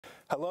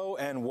Hello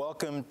and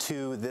welcome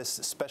to this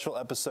special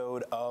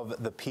episode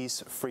of The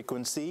Peace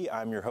Frequency.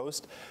 I'm your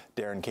host,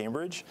 Darren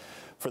Cambridge.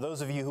 For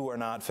those of you who are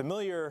not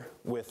familiar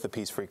with The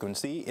Peace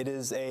Frequency, it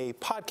is a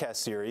podcast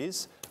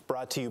series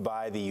brought to you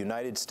by the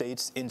United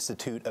States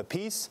Institute of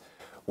Peace,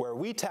 where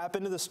we tap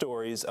into the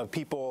stories of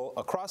people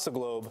across the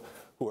globe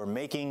who are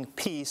making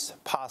peace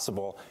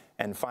possible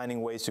and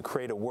finding ways to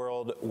create a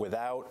world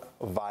without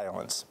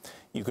violence.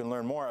 You can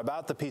learn more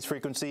about the Peace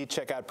Frequency.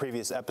 Check out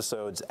previous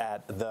episodes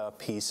at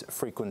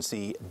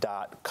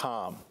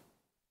thepeacefrequency.com.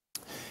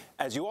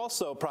 As you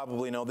also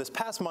probably know, this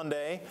past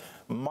Monday,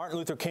 Martin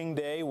Luther King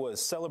Day was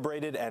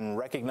celebrated and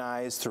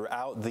recognized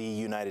throughout the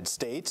United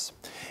States.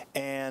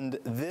 And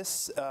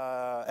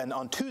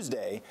on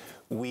Tuesday,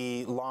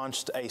 we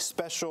launched a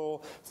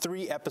special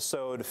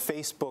 3-episode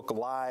Facebook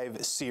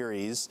Live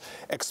series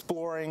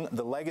exploring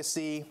the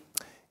legacy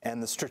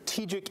and the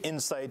strategic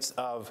insights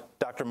of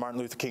Dr.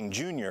 Martin Luther King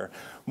Jr.,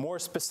 more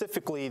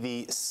specifically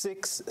the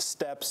 6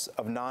 steps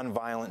of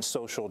nonviolent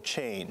social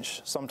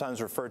change,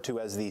 sometimes referred to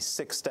as the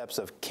 6 steps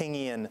of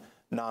Kingian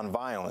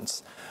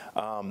nonviolence,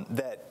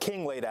 that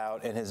King laid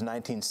out in his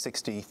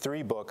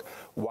 1963 book,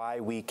 Why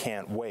We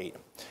Can't Wait.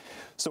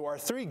 So our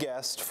 3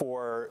 guests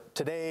for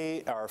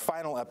today, our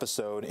final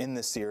episode in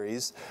this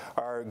series,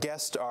 our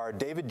guests are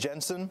David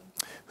Jehnsen,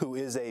 who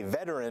is a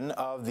veteran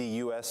of the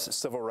U.S.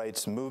 Civil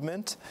Rights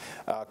Movement,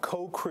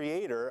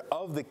 co-creator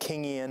of the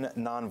Kingian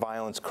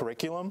Nonviolence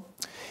Curriculum,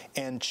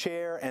 and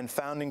chair and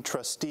founding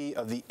trustee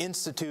of the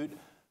Institute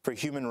for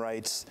Human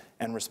Rights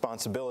and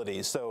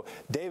Responsibilities. So,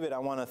 David, I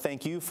want to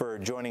thank you for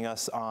joining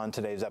us on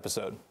today's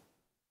episode.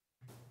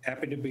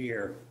 Happy to be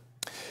here.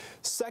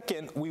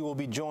 Second, we will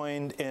be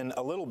joined in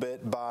a little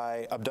bit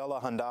by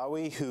Abdallah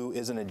Hendawy, who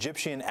is an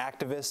Egyptian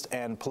activist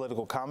and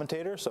political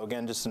commentator. So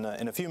again, just in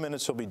a few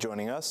minutes, he'll be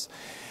joining us.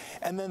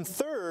 And then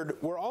third,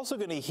 we're also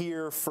going to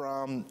hear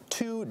from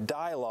 2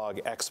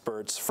 dialogue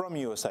experts from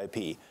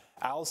USIP,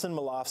 Alison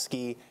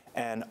Malofsky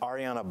and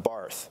Ariana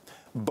Barth,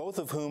 both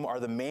of whom are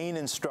the main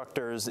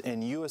instructors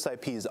in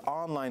USIP's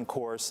online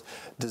course,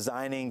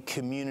 Designing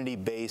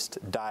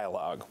Community-Based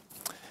Dialogue.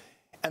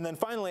 And then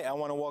finally, I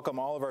want to welcome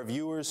all of our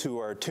viewers who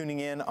are tuning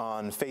in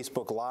on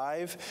Facebook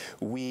Live.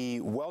 We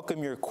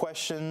welcome your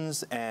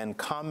questions and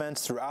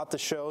comments throughout the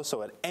show,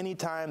 so at any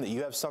time that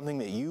you have something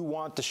that you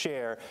want to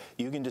share,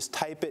 you can just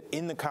type it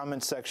in the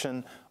comments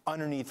section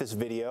underneath this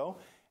video.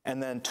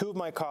 And then 2 of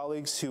my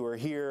colleagues who are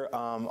here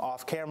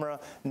off camera,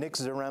 Nick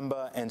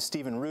Zaremba and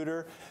Stephen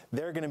Reuter,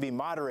 they're going to be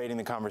moderating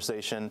the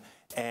conversation.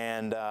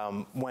 And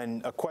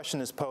when a question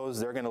is posed,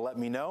 they're going to let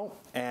me know,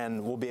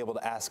 and we'll be able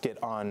to ask it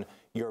on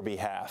your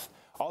behalf.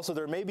 Also,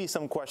 there may be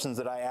some questions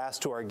that I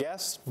asked to our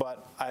guests,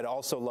 but I'd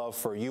also love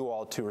for you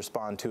all to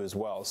respond to as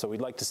well. So we'd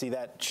like to see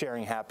that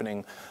sharing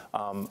happening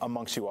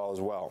amongst you all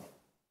as well.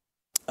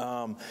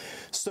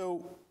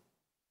 So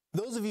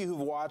those of you who've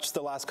watched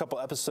the last couple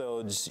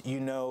episodes, you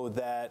know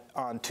that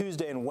on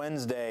Tuesday and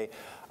Wednesday,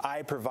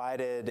 I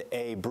provided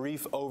a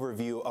brief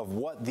overview of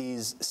what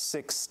these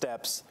 6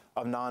 steps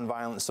of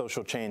nonviolent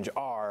social change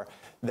are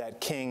that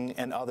King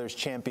and others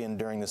championed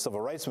during the Civil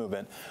Rights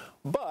Movement.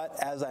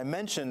 But as I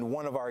mentioned,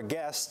 one of our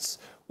guests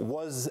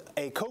was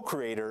a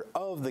co-creator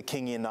of the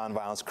Kingian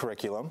Nonviolence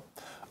Curriculum,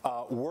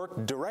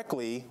 worked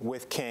directly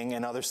with King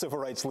and other civil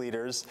rights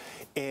leaders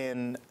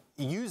in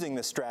using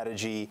the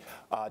strategy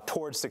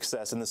towards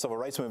success in the civil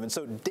rights movement.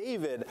 So,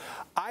 David,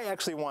 I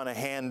actually want to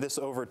hand this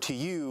over to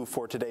you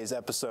for today's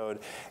episode.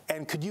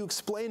 And could you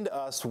explain to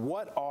us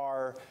what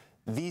are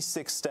these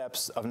 6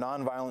 steps of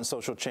nonviolent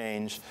social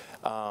change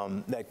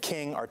that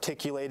King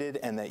articulated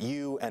and that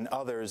you and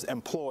others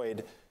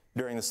employed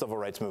during the civil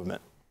rights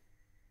movement?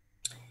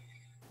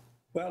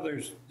 Well,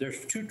 there's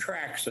 2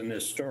 tracks in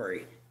this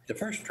story. The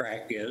first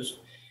track is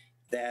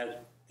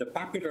that the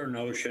popular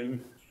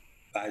notion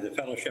by the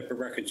Fellowship of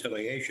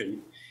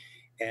Reconciliation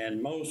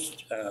and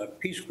most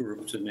peace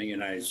groups in the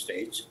United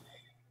States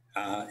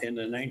in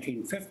the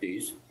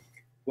 1950s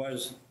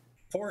was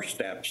 4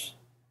 steps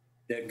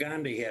that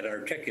Gandhi had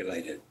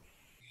articulated.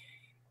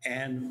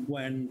 And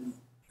when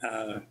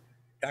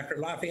Dr.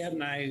 Lafayette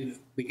and I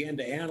began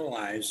to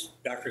analyze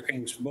Dr.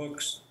 King's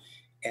books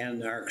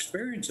and our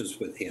experiences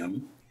with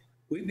him,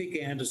 we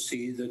began to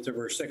see that there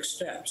were 6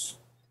 steps.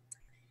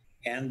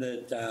 And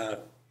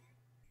that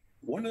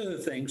one of the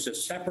things that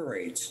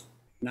separates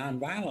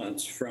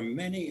nonviolence from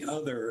many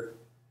other,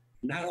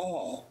 not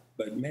all,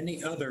 but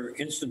many other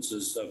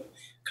instances of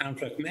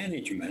conflict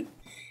management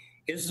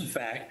is the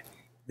fact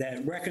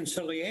that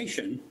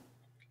reconciliation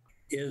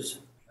is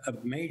a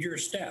major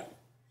step.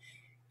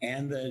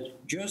 And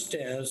that just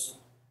as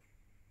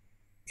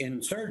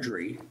in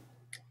surgery,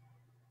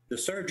 the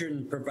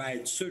surgeon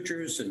provides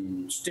sutures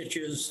and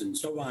stitches and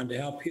so on to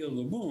help heal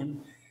the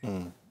wound,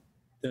 the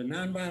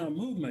nonviolent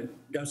movement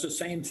does the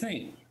same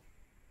thing.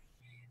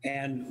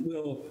 And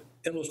we'll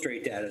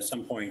illustrate that at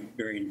some point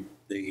during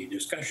the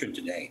discussion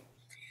today.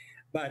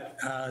 But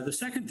the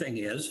second thing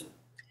is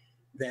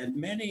that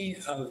many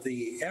of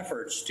the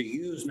efforts to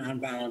use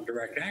nonviolent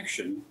direct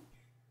action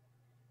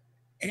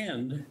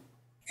end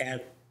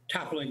at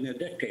toppling the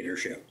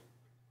dictatorship.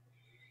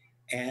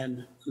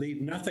 and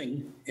leave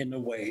nothing in the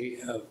way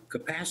of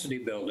capacity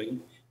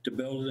building to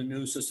build a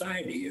new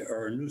society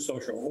or a new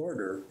social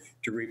order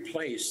to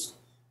replace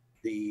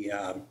the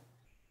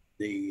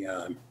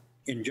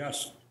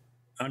unjust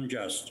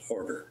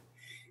order.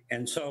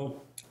 And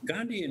so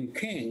Gandhi and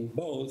King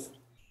both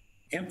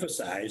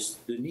emphasized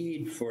the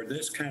need for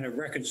this kind of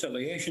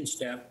reconciliation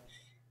step,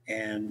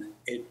 and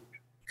it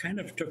kind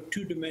of took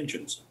two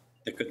dimensions: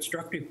 the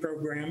constructive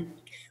program,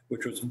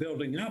 which was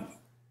building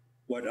up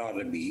what ought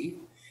to be,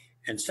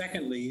 and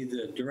secondly,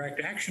 the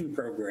direct action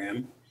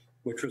program,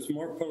 which was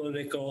more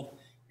political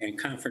and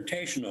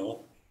confrontational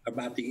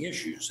about the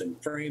issues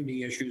and framed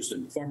the issues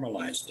and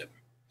formalized them.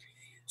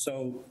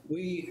 So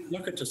we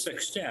look at the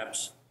 6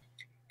 steps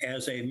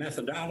as a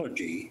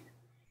methodology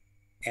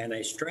and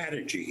a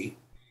strategy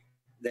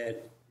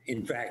that,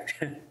 in fact,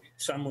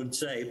 some would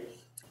say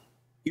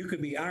you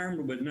could be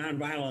armed with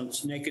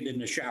nonviolence naked in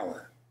the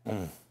shower,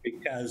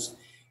 because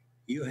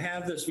you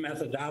have this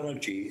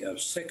methodology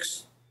of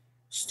 6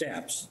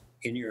 steps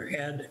in your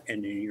head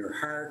and in your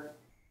heart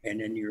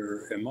and in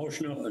your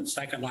emotional and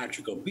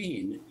psychological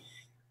being,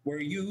 where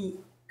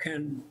you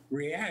can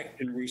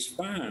react and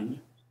respond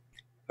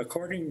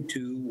according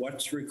to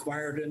what's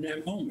required in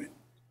that moment.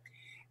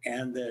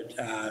 And that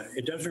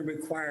it doesn't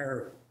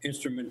require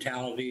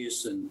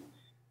instrumentalities and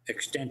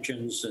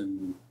extensions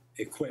and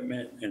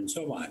equipment and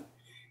so on.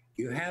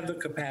 You have the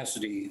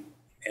capacity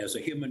as a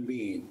human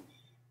being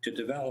to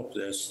develop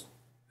this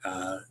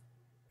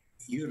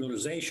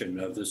utilization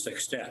of the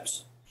 6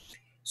 steps.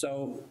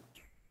 So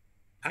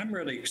I'm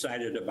really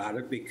excited about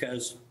it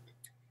because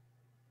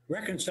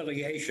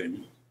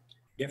reconciliation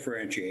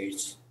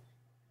differentiates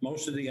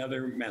most of the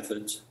other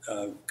methods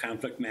of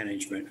conflict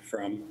management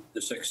from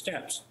the 6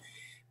 steps.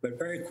 But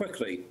very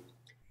quickly,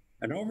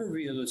 an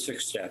overview of the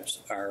 6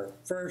 steps are: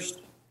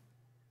 first,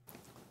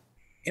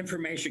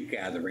 information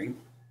gathering,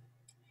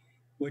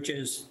 which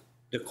is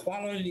the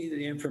quality of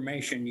the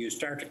information you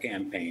start the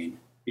campaign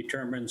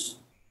determines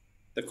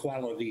the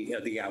quality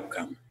of the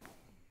outcome.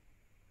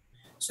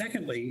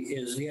 Secondly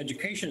is the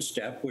education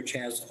step, which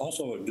has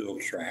also a dual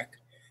track.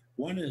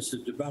 One is the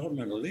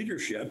development of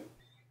leadership,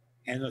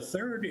 and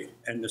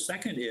the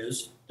second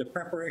is the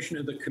preparation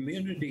of the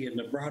community and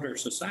the broader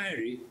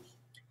society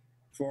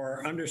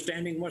for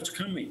understanding what's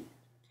coming.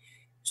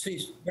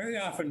 See, very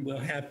often we'll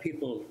have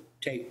people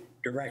take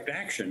direct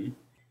action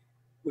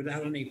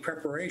without any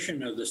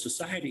preparation of the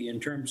society in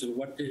terms of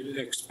what to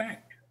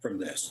expect from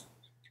this.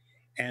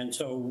 And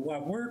so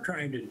what we're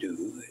trying to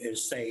do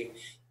is say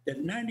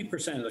that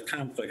 90% of the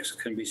conflicts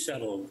can be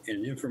settled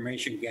in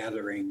information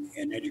gathering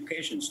and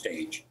education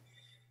stage.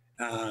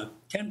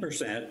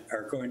 10%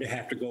 are going to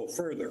have to go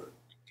further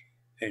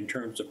in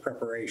terms of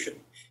preparation.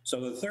 So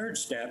the third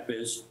step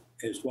is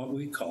what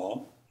we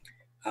call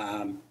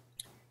a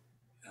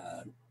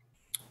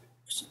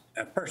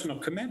personal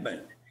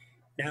commitment.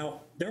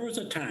 Now, there was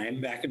a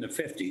time back in the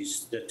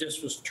 50s that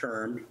this was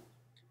termed,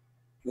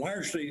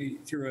 largely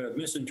through a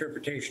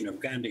misinterpretation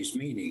of Gandhi's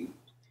meaning,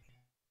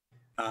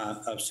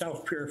 of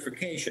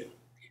self-purification.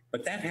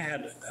 But that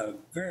had a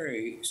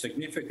very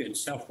significant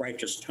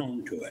self-righteous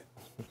tone to it.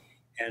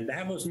 And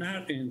that was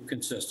not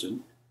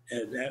inconsistent.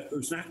 That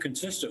was not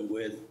consistent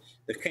with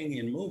the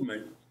Kingian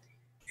movement,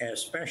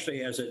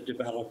 especially as it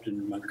developed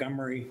in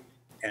Montgomery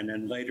and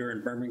then later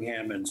in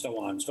Birmingham and so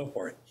on and so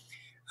forth,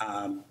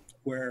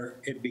 where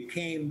it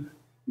became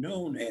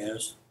known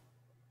as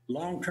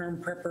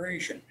long-term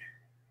preparation.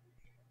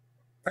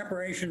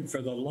 Preparation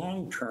for the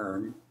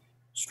long-term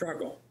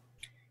struggle.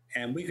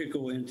 And we could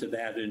go into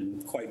that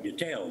in quite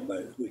detail,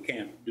 but we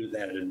can't do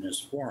that in this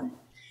forum.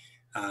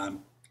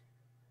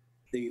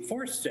 The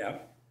fourth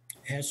step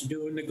has to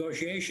do with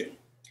negotiation.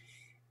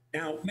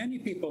 Now, many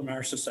people in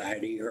our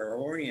society are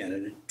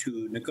oriented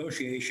to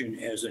negotiation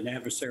as an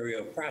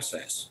adversarial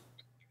process.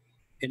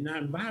 In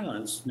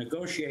nonviolence,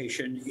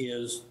 negotiation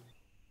is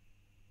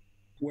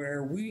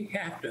where we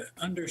have to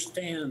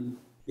understand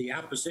the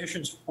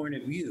opposition's point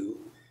of view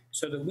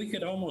so that we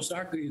could almost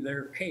argue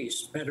their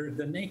case better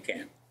than they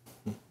can.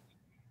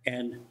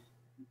 And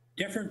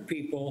different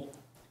people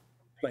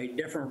play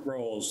different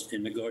roles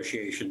in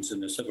negotiations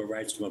in the civil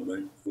rights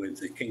movement with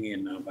the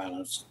Kingian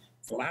nonviolence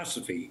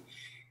philosophy.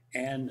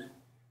 And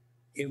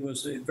it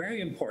was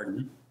very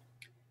important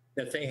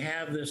that they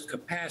have this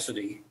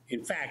capacity.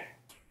 In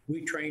fact,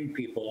 we train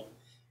people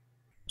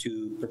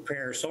to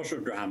prepare social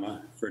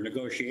drama for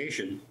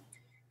negotiation,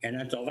 and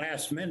at the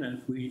last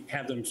minute, we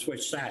have them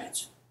switch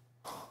sides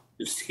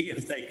to see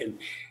if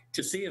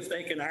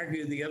they can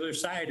argue the other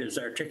side as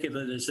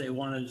articulate as they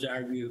wanted to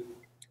argue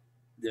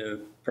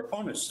the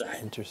proponent's side.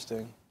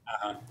 Interesting.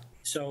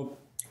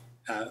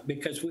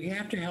 Because we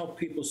have to help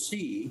people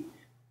see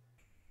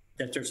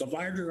that there's a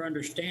larger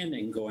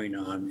understanding going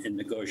on in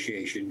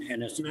negotiation,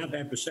 and it's not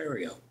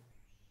adversarial,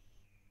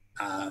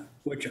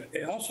 which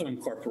also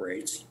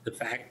incorporates the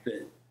fact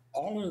that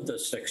all of the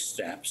 6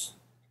 steps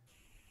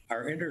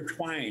are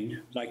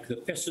intertwined like the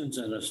pistons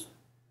in a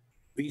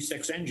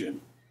V6 engine.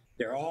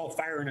 They're all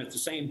firing at the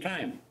same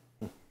time.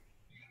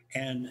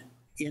 And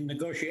in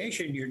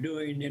negotiation, you're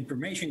doing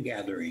information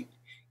gathering.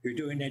 you're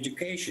doing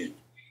education.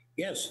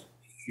 Yes,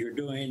 you're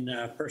doing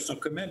personal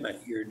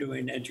commitment. You're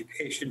doing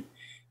education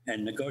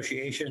and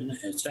negotiation,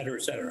 et cetera,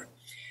 et cetera.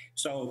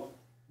 So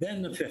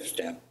then the fifth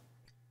step,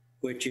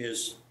 which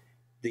is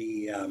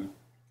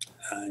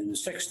and the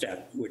sixth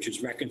step, which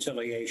is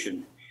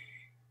reconciliation,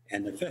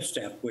 and the fifth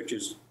step, which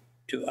is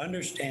to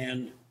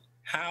understand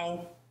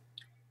how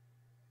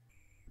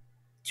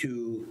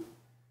to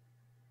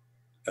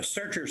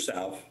assert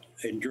yourself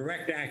in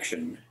direct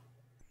action,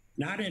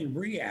 not in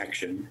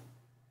reaction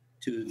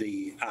to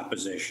the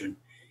opposition,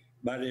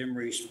 but in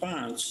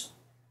response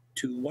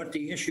to what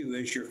the issue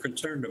is you're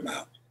concerned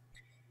about.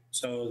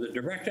 So the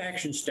direct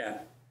action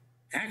step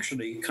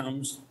actually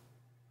comes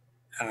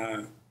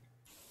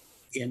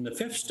in the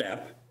fifth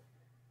step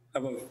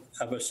of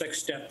a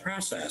six-step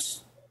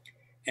process.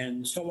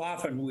 And so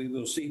often we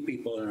will see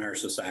people in our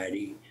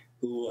society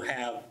who will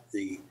have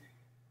the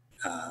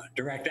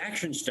direct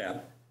action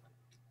step,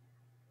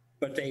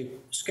 but they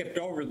skipped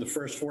over the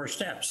first four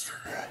steps.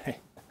 Right.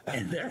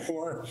 And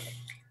therefore,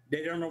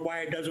 they don't know why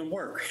it doesn't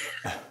work.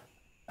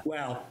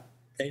 Well,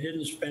 they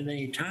didn't spend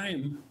any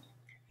time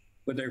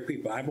with their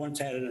people. I once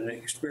had an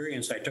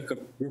experience. I took a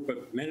group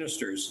of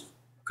ministers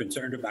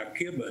concerned about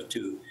Cuba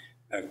to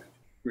a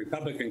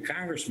Republican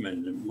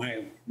congressman,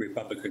 my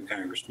Republican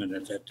congressman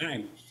at that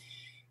time.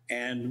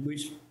 And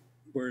we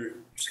were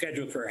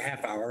scheduled for a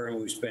half hour, and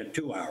we spent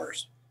 2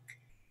 hours.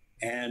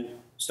 And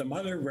some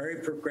other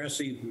very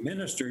progressive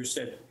ministers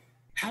said,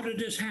 how did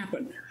this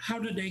happen? How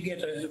did they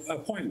get an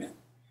appointment?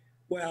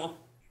 Well,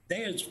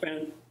 they had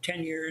spent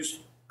 10 years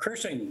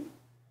cursing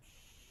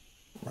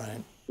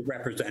the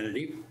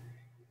representative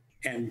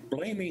and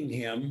blaming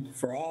him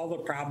for all the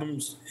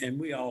problems. And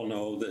we all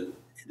know that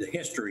the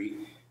history,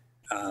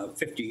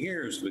 50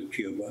 years with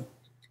Cuba,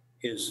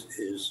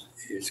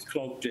 is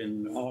cloaked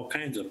in all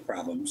kinds of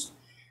problems.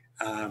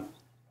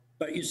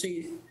 But you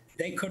see,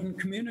 they couldn't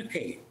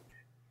communicate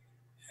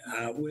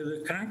with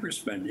a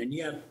congressman, and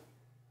yet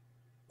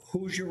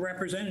who's your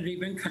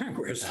representative in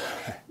Congress?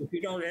 If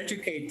you don't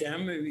educate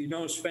them, if you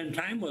don't spend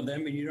time with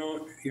them, and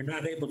you're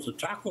not able to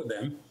talk with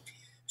them.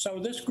 So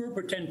this group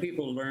of 10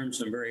 people learned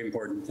some very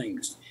important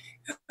things.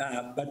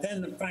 But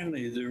then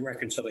finally, the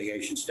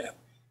reconciliation step.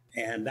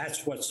 And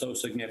that's what's so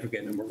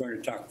significant, and we're going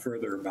to talk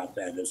further about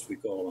that as we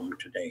go along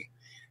today.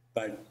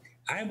 But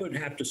I would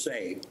have to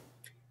say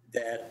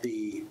that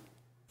the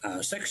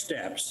 6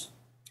 steps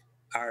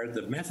are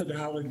the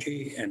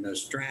methodology and the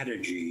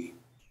strategy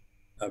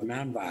of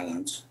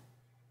nonviolence,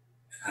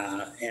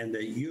 and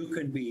that you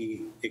can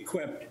be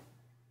equipped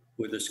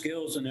with the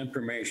skills and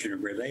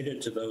information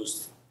related to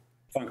those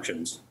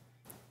functions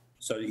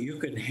so that you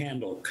can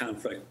handle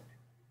conflict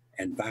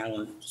and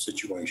violent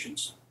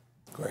situations.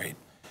 Great.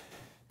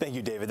 Thank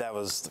you, David. That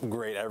was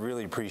great. I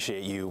really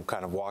appreciate you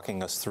kind of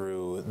walking us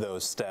through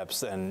those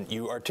steps. And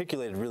you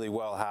articulated really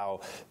well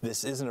how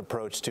this is an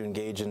approach to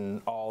engage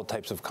in all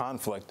types of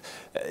conflict.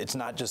 It's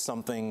not just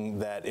something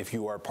that if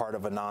you are part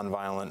of a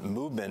nonviolent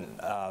movement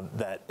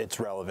that it's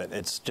relevant.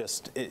 It's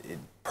just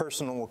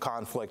personal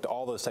conflict,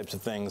 all those types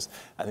of things.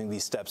 I think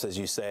these steps, as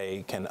you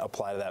say, can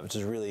apply to that, which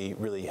is really,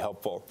 really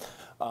helpful.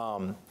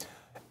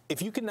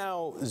 If you can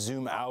now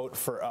zoom out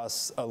for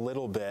us a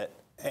little bit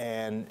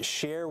and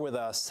share with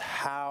us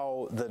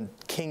how the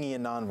Kingian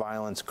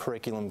nonviolence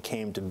curriculum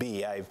came to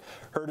be. I've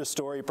heard a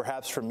story,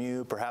 perhaps from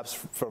you, perhaps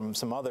from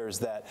some others,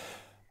 that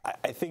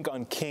I think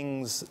on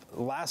King's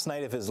last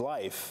night of his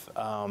life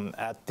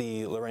at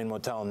the Lorraine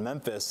Motel in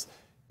Memphis,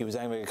 he was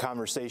having a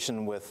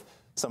conversation with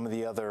some of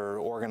the other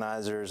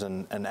organizers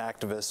and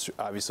activists,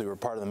 obviously were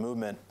part of the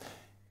movement,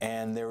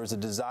 and there was a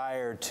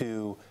desire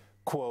to,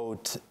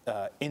 quote,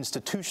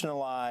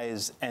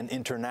 institutionalize and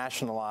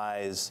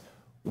internationalize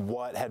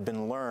what had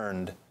been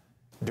learned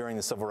during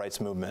the civil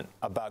rights movement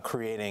about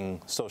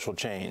creating social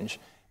change,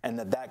 and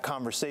that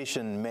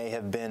conversation may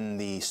have been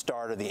the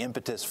start or the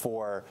impetus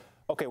for,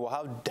 okay,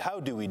 well, how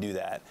do we do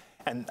that?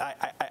 And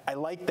I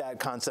like that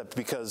concept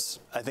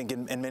because I think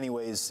in many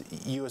ways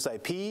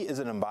USIP is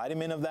an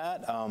embodiment of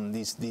that.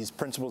 These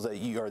principles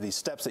that or these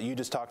steps that you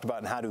just talked about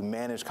and how to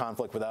manage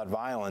conflict without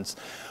violence.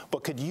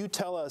 But could you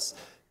tell us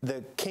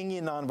the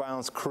Kingian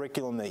nonviolence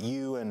curriculum that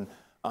you and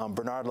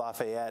Bernard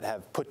Lafayette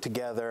have put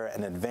together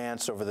and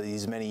advanced over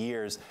these many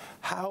years,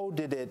 how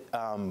did it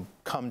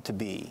come to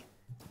be?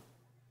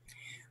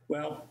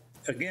 Well,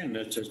 again,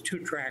 it's a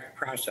 2-track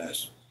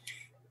process.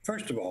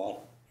 First of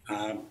all,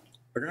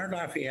 Bernard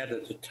Lafayette,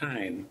 at the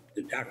time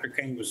that Dr.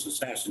 King was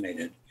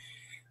assassinated,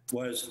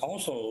 was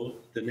also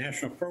the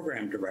National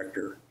Program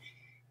Director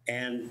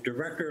and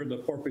Director of the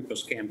Poor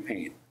People's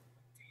Campaign.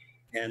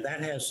 And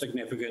that has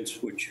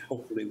significance, which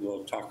hopefully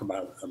we'll talk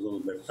about a little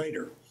bit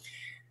later.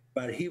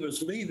 But he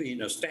was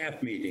leaving a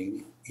staff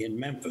meeting in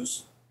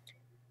Memphis,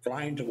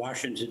 flying to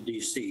Washington,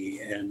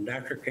 D.C., and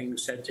Dr. King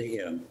said to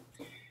him,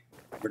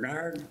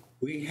 Bernard,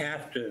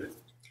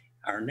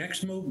 our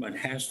next movement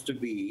has to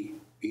be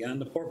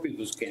beyond the Poor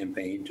People's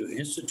Campaign to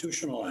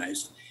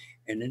institutionalize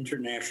and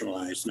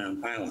internationalize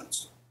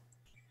nonviolence.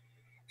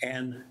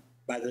 And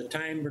by the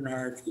time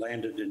Bernard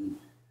landed in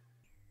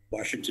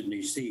Washington,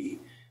 D.C.,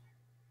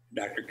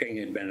 Dr. King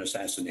had been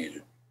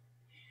assassinated.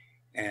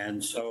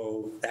 And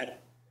so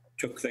that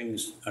took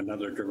things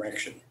another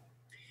direction.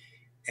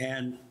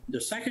 And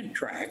the second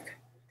track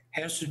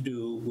has to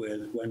do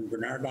with when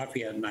Bernard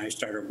Lafayette and I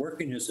started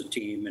working as a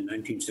team in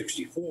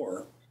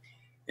 1964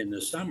 in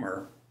the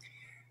summer,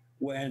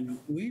 when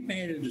we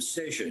made a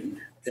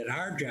decision that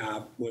our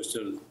job was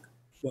to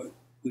what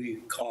we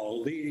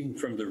call leading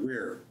from the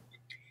rear.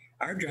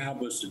 Our job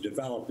was to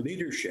develop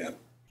leadership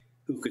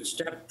who could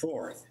step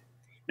forth.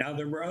 Now,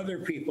 there were other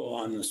people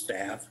on the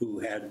staff who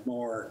had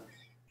more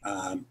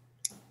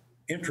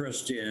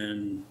interest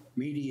in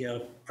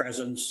media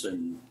presence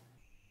and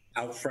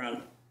out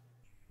front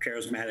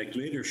charismatic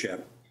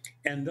leadership,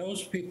 and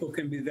those people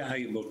can be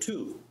valuable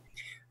too.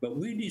 But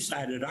we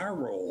decided our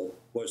role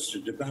was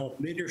to develop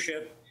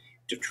leadership,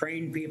 to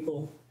train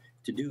people,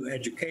 to do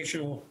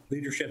educational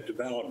leadership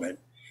development,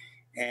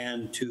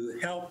 and to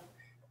help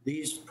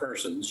these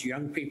persons,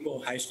 young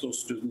people, high school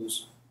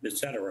students, et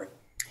cetera,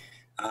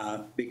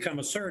 become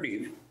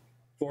assertive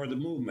for the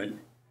movement.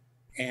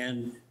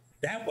 And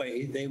that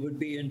way they would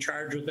be in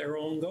charge of their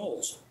own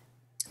goals.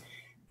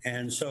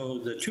 And so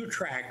the two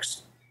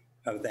tracks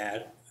of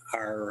that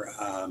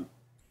are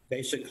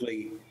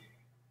basically,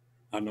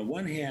 on the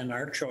one hand,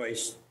 our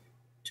choice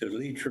to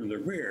lead from the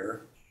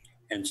rear,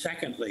 and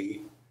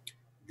secondly,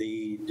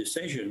 the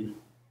decision,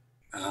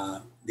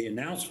 the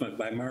announcement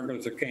by Martin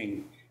Luther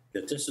King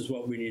that this is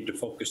what we need to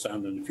focus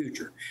on in the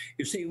future.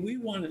 You see, we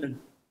wanted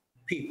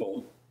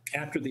people,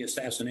 after the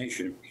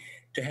assassination,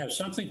 to have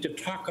something to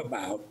talk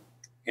about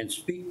and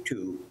speak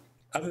to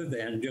other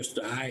than just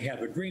a "I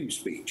have a dream"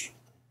 speech.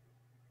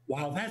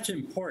 While that's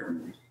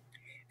important,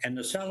 and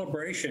the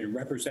celebration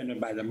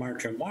represented by the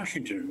March on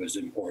Washington was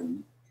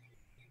important,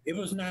 it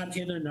was not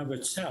in and of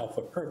itself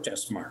a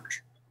protest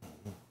march.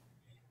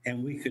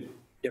 And we could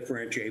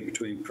differentiate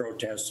between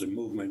protests and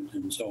movement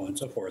and so on and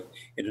so forth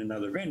in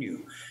another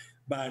venue.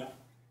 But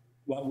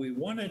what we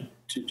wanted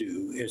to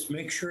do is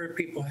make sure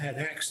people had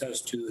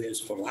access to his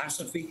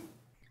philosophy,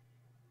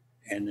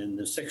 and in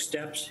the 6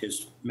 steps,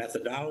 his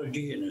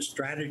methodology and his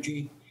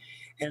strategy.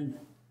 And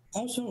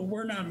also,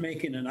 we're not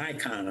making an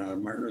icon out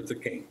of Martin Luther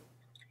King.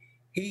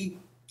 He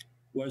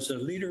was a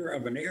leader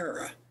of an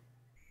era,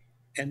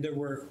 and there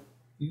were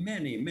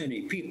many,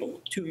 many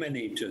people, too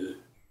many to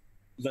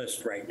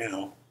list right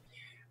now,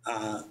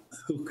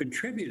 who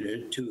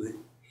contributed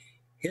to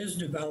his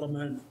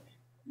development,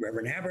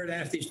 Reverend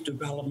Abernathy's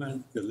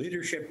development, the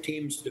leadership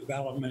team's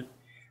development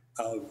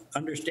of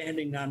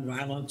understanding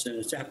nonviolence and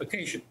its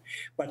application.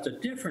 But the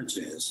difference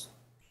is,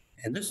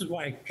 and this is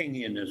why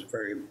Kingian is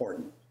very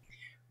important,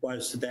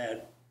 was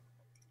that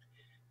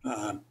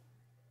Martin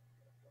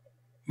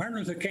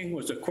Luther King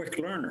was a quick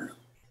learner,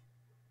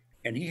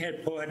 and he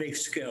had poetic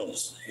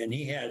skills, and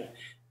he had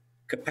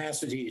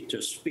capacity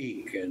to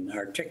speak and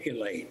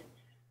articulate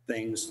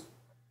things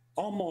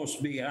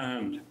almost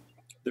beyond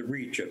the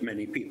reach of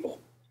many people.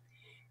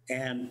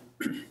 And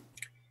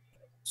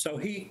so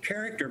he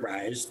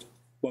characterized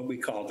what we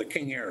call the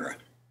King era.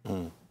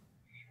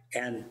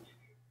 And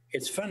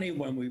it's funny,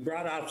 when we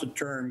brought out the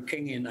term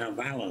Kingian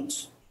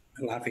nonviolence,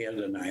 Lafayette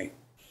and I,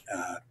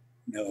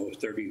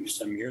 30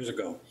 some years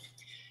ago,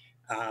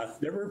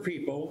 there were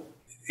people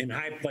in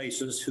high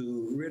places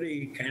who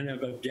really kind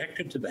of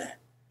objected to that.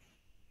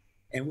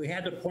 And we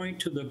had to point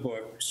to the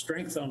book,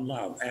 Strength on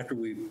Love, after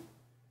we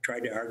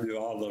tried to argue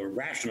all the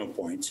rational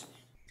points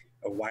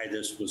of why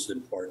this was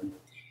important,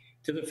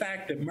 to the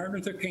fact that Martin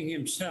Luther King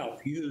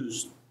himself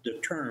used the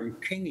term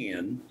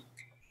Kingian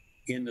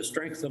in the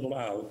Strength of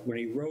Love when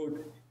he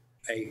wrote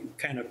a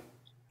kind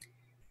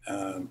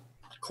of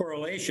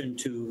correlation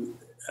to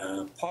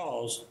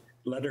Paul's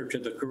letter to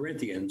the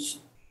Corinthians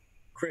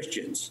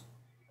Christians.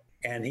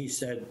 And he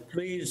said,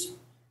 please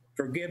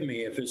forgive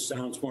me if it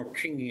sounds more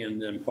Kingian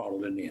than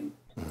Paulinian.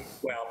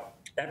 Well,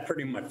 that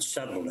pretty much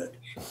settled it,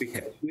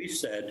 because we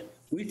said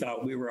we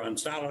thought we were on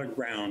solid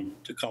ground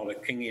to call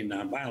it Kingian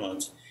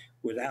nonviolence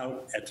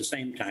without, at the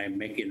same time,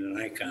 making an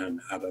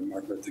icon out of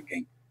Martin Luther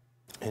King.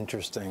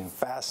 Interesting,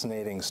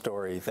 fascinating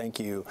story. Thank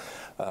you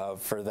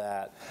for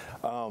that.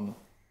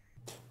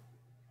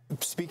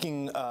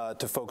 Speaking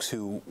to folks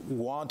who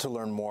want to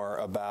learn more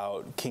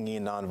about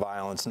Kingian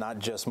nonviolence, not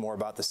just more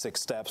about the 6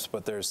 steps,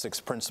 but there's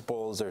 6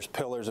 principles, there's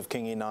pillars of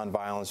Kingian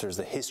nonviolence, there's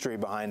the history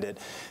behind it.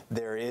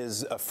 There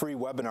is a free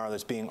webinar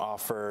that's being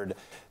offered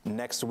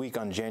next week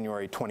on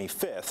January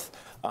 25th,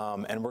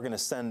 and we're going to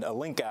send a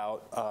link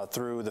out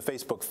through the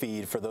Facebook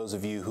feed for those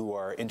of you who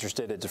are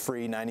interested. It's a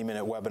free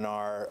 90-minute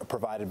webinar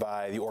provided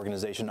by the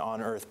organization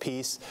On Earth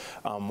Peace,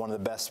 one of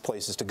the best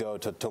places to go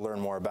to learn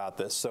more about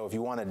this. So if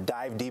you want to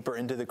dive deeper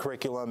into the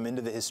curriculum,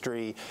 into the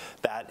history,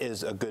 that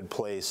is a good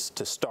place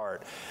to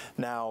start.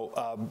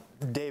 Now,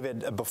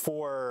 David,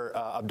 before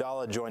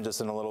Abdallah joins us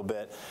in a little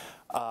bit,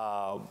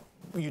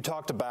 you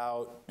talked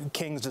about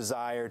King's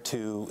desire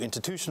to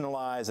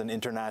institutionalize and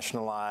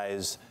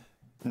internationalize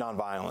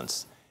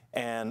nonviolence.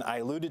 And I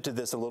alluded to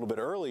this a little bit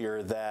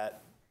earlier,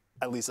 that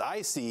at least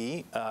I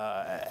see,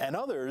 and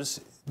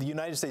others, the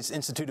United States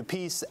Institute of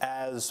Peace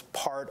as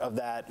part of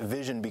that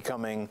vision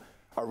becoming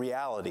a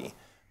reality.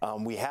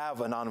 We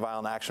have a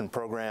nonviolent action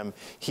program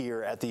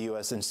here at the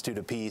U.S. Institute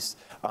of Peace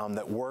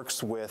that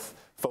works with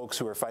folks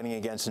who are fighting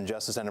against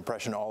injustice and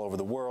oppression all over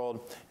the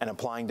world and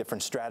applying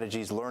different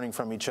strategies, learning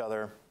from each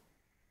other.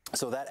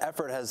 So that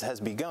effort has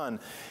begun.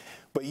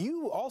 But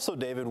you also,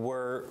 David,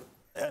 were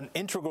an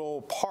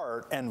integral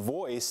part and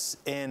voice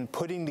in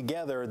putting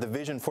together the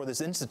vision for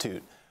this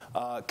institute.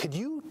 Could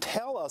you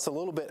tell us a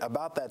little bit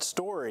about that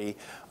story?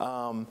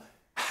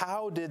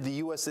 How did the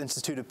U.S.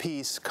 Institute of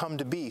Peace come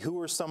to be? Who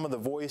were some of the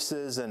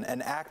voices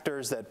and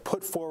actors that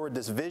put forward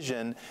this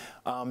vision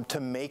to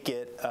make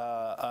it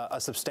a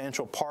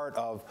substantial part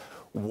of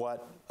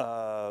what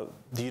the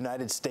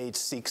United States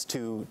seeks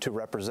to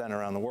represent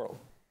around the world?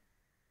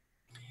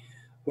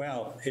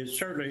 Well, it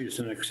certainly is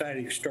an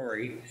exciting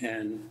story,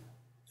 and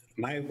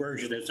my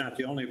version is not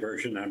the only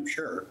version, I'm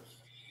sure.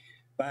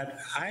 But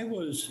I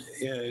was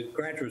a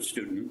graduate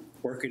student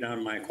working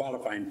on my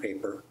qualifying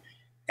paper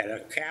at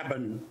a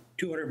cabin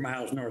 200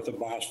 miles north of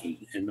Boston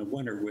in the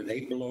winter with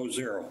 8 below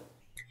zero.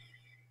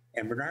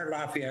 And Bernard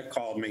Lafayette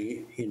called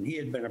me, and he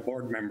had been a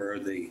board member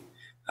of the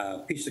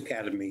Peace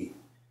Academy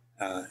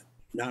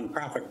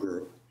nonprofit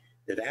group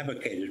that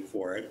advocated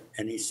for it.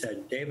 And he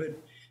said, David,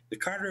 the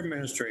Carter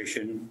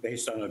administration,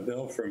 based on a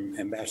bill from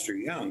Ambassador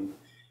Young,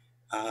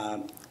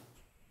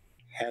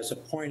 has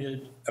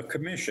appointed a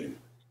commission,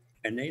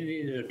 and they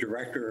needed a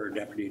director or a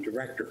deputy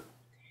director.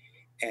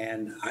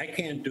 And I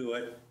can't do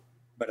it,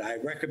 but I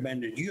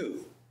recommended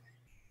you.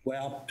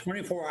 Well,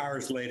 24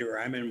 hours later,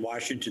 I'm in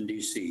Washington,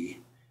 D.C.,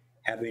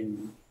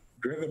 having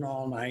driven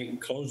all night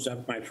and closed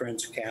up my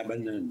friend's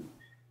cabin and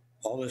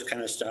all this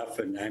kind of stuff.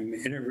 And I'm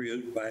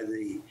interviewed by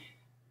the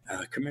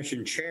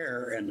commission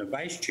chair and the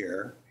vice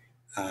chair,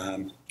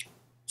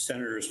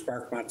 Senator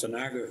Spark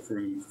Matsunaga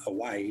from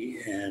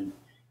Hawaii and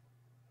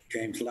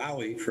James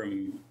Lowy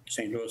from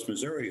St. Louis,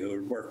 Missouri, who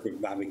had worked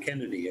with Bobby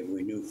Kennedy, and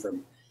we knew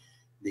from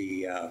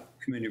the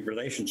Community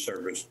Relations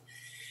Service.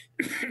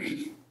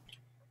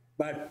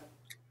 But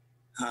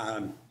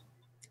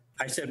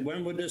I said,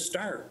 when would this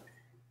start?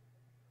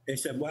 They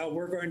said, well,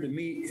 we're going to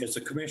meet as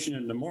a commission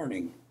in the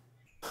morning.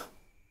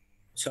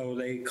 So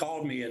they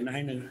called me at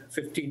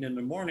 9:15 in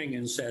the morning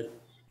and said,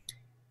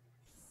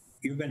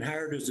 you've been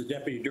hired as a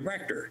deputy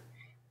director.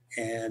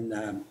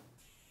 And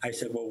I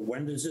said, well,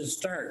 when does this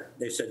start?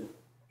 They said,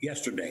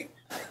 yesterday.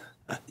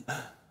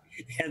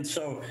 And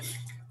so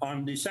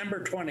on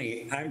December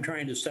 20, I'm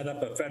trying to set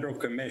up a federal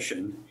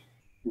commission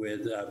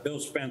with Bill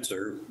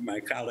Spencer, my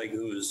colleague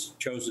who was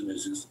chosen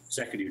as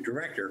executive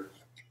director,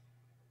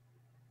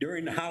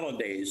 during the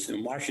holidays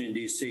in Washington,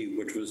 D.C.,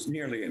 which was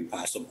nearly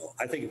impossible.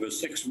 I think it was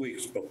 6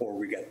 weeks before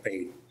we got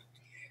paid.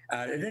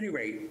 At any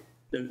rate,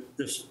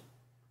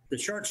 the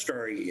short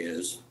story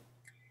is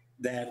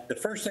that the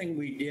first thing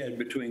we did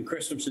between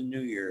Christmas and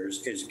New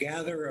Year's is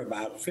gather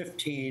about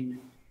 15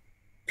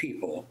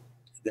 people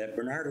that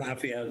Bernard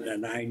Lafayette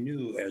and I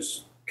knew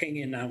as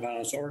Kingian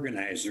nonviolence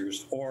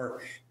organizers,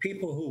 or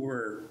people who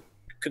were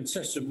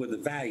consistent with the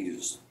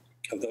values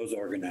of those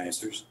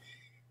organizers,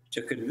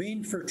 to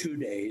convene for 2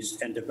 days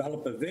and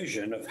develop a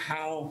vision of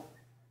how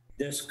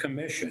this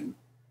commission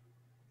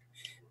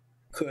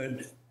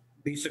could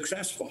be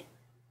successful.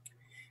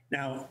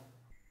 Now,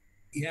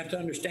 you have to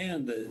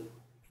understand that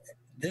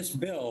this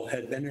bill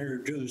had been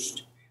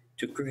introduced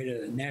to create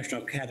a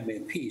National Academy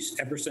of Peace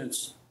ever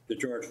since the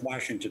George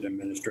Washington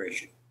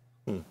administration.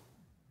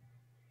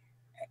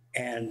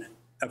 And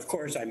of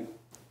course, I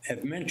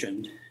have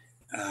mentioned,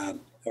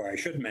 or I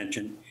should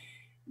mention,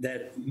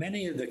 that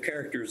many of the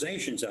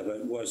characterizations of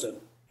it was a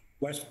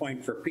West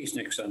Point for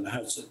Peaceniks on the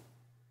Hudson,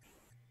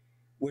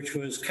 which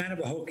was kind of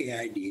a hokey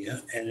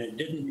idea, and it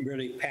didn't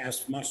really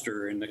pass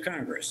muster in the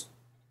Congress.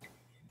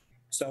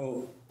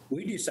 So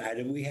we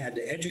decided we had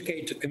to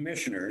educate the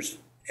commissioners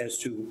as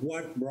to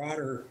what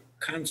broader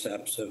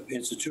concepts of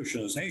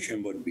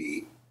institutionalization would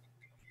be.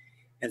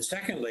 And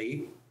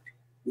secondly,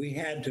 we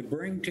had to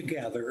bring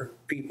together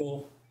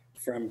people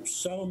from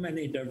so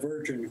many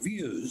divergent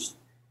views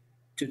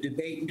to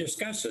debate and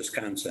discuss this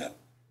concept.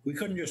 We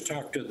couldn't just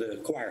talk to the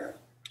choir,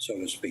 so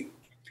to speak.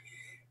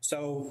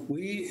 So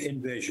we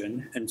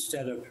envisioned,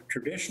 instead of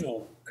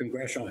traditional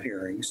congressional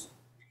hearings,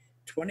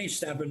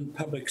 27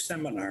 public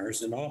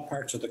seminars in all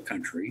parts of the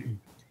country.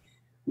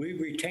 We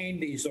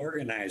retained these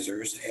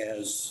organizers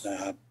as,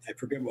 I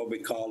forget what we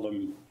call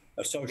them,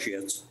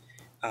 associates,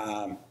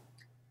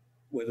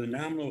 with a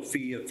nominal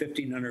fee of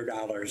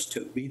 $1,500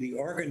 to be the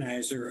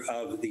organizer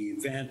of the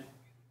event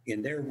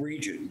in their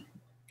region,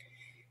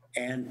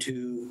 and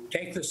to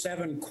take the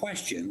 7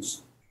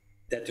 questions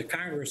that the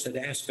Congress had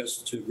asked us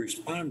to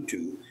respond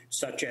to,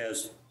 such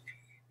as,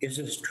 is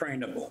this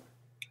trainable?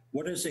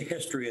 What is the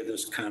history of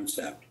this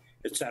concept,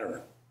 et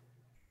cetera?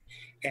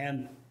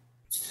 And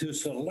to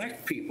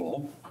select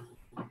people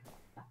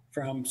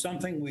from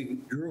something we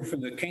drew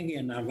from the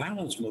Kingian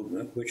nonviolence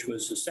movement, which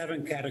was the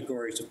 7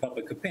 categories of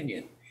public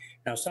opinion.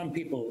 Now, some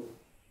people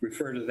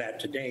refer to that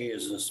today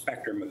as a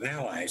spectrum of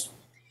allies,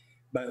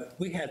 but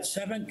we had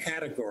 7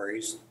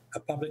 categories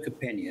of public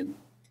opinion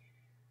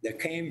that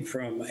came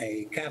from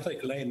a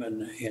Catholic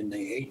layman in the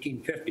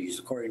 1850s,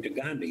 according to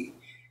Gandhi,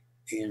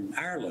 in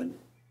Ireland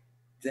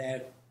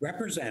that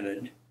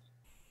represented,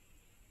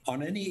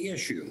 on any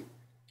issue,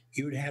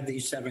 you would have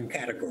these 7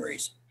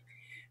 categories.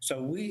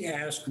 So we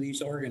asked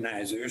these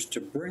organizers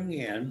to bring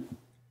in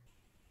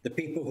the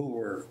people who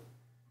were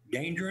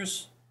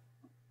dangerous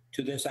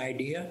to this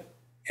idea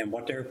and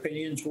what their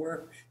opinions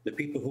were, the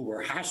people who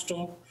were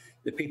hostile,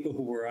 the people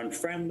who were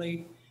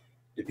unfriendly,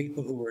 the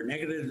people who were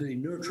negatively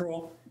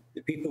neutral,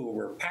 the people who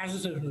were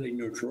positively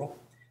neutral,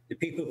 the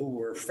people who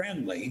were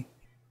friendly,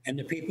 and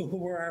the people who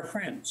were our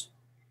friends.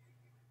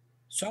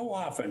 So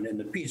often in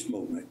the peace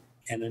movement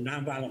and the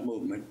nonviolent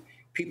movement,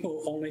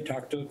 people only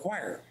talk to the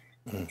choir.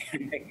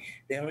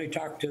 They only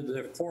talk to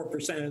the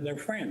 4% of their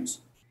friends,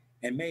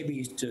 and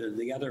maybe to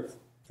the other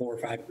 4 or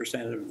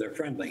 5% of their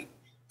friendly.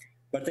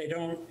 But they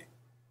don't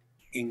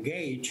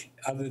engage,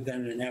 other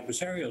than in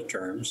adversarial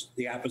terms,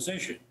 the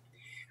opposition.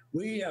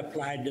 We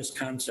applied this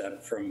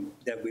concept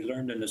that we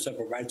learned in the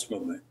civil rights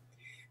movement,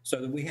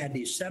 so that we had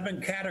these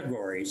 7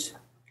 categories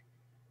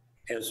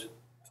as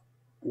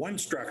one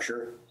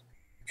structure,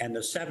 and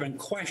the 7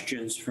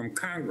 questions from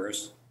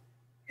Congress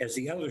as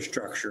the other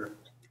structure.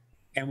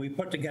 And we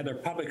put together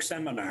public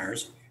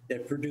seminars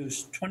that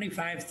produced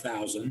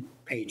 25,000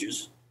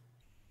 pages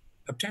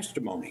of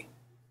testimony.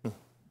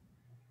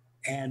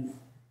 And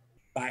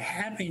by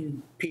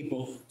having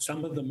people,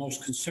 some of the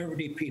most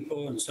conservative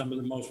people and some of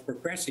the most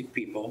progressive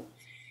people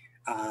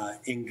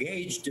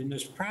engaged in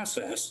this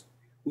process,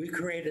 we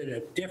created a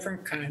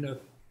different kind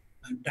of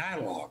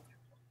dialogue,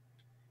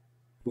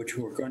 which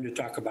we're going to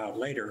talk about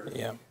later,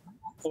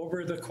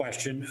 over the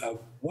question of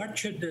what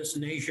should this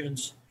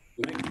nation's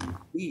legacy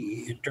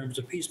be in terms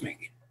of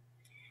peacemaking.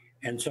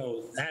 And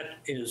so that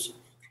is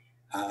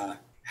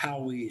how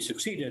we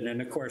succeeded.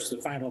 And of course,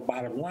 the final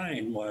bottom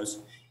line was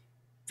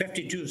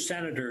 52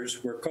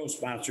 senators were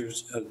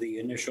co-sponsors of the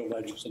initial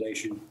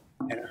legislation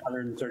and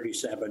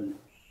 137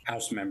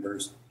 House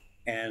members.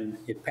 And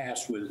it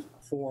passed with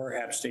 4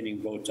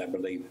 abstaining votes, I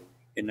believe,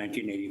 in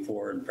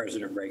 1984, and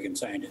President Reagan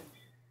signed it.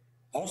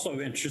 Also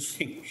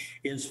interesting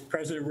is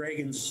President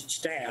Reagan's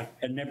staff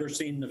had never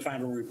seen the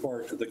final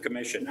report of the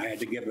commission. I had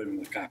to give him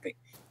a copy.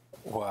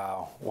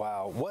 Wow,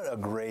 wow. What a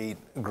great,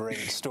 great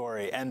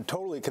story. And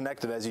totally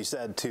connected, as you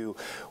said, to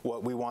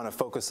what we want to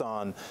focus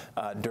on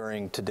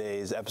during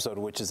today's episode,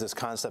 which is this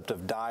concept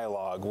of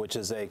dialogue, which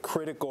is a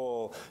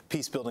critical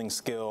peace-building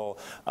skill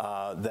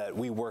that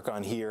we work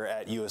on here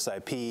at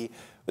USIP.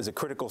 Is a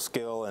critical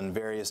skill in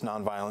various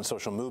nonviolent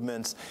social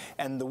movements.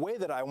 And the way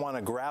that I want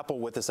to grapple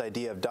with this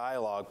idea of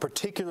dialogue,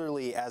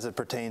 particularly as it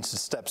pertains to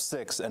step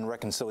 6 and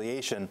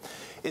reconciliation,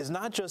 is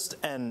not just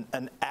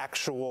an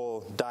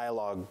actual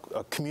dialogue,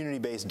 a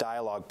community-based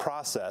dialogue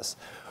process,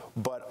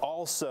 but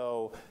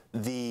also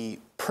the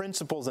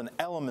principles and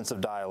elements of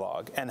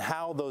dialogue, and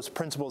how those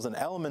principles and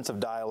elements of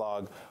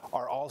dialogue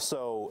are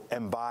also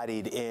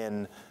embodied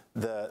in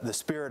the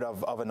spirit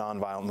of a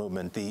nonviolent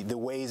movement, the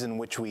ways in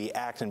which we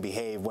act and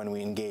behave when we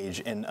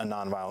engage in a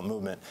nonviolent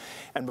movement.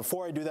 And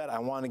before I do that, I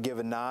want to give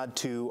a nod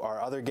to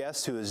our other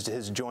guest who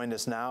has joined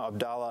us now,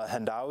 Abdallah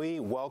Hendawy.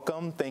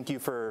 Welcome. Thank you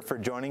for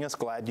joining us.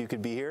 Glad you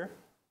could be here.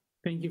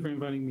 Thank you for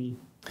inviting me.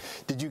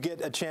 Did you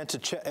get a chance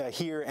to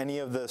hear any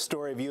of the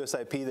story of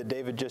USIP that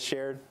David just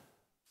shared?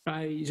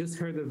 I just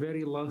heard the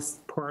very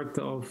last part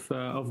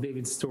of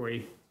David's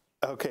story.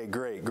 Okay,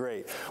 great,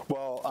 great.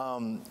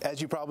 Well,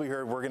 as you probably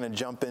heard, we're going to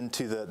jump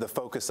into the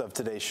focus of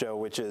today's show,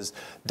 which is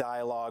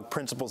dialogue,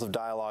 principles of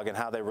dialogue, and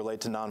how they relate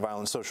to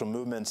nonviolent social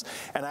movements.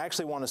 And I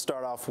actually want to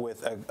start off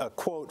with a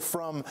quote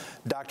from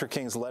Dr.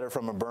 King's letter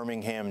from a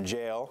Birmingham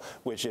jail,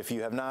 which if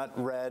you have not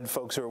read,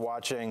 folks who are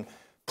watching,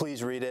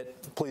 please read it,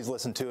 please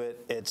listen to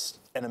it. It's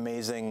an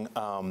amazing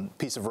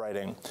piece of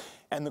writing.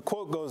 And the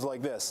quote goes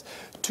like this: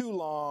 "Too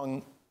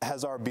long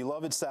has our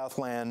beloved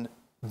Southland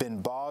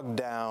been bogged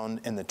down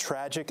in the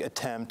tragic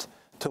attempt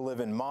to live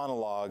in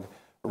monologue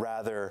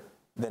rather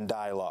than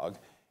dialogue,"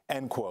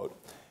 end quote.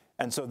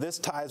 And so this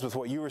ties with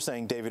what you were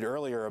saying, David,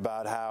 earlier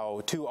about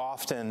how too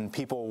often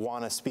people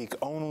want to speak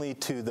only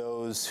to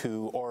those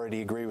who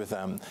already agree with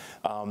them.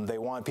 They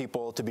want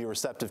people to be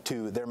receptive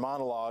to their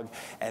monologue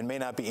and may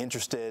not be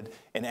interested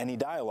in any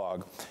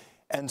dialogue.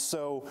 And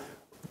so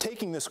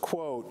taking this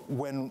quote,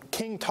 when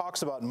King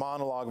talks about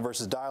monologue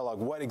versus dialogue,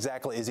 what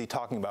exactly is he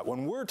talking about?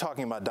 When we're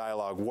talking about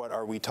dialogue, what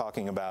are we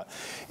talking about?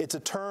 It's a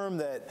term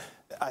that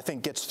I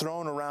think gets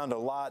thrown around a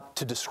lot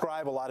to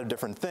describe a lot of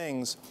different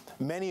things,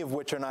 many of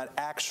which are not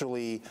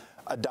actually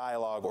a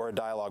dialogue or a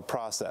dialogue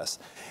process.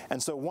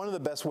 And so one of the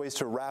best ways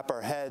to wrap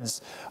our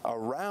heads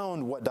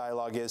around what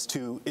dialogue is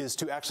to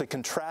actually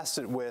contrast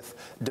it with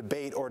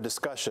debate or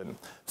discussion,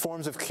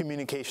 forms of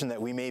communication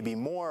that we may be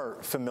more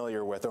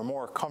familiar with or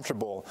more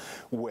comfortable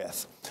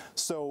with.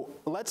 So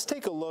let's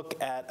take a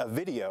look at a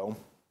video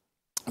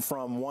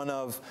from one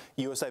of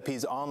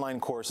USIP's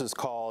online courses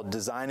called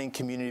Designing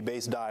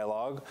Community-Based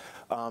Dialogue.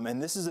 And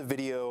this is a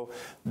video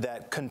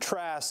that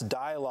contrasts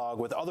dialogue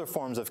with other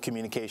forms of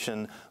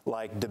communication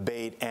like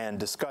debate and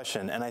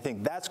discussion. And I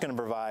think that's going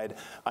to provide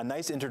a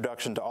nice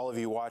introduction to all of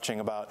you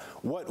watching about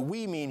what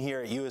we mean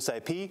here at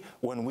USIP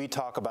when we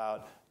talk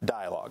about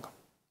dialogue.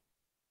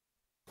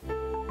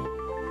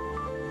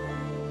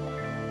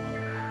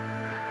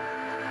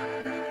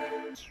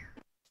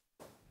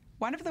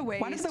 One of the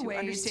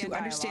ways to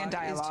understand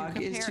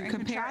dialogue is to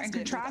compare and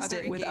contrast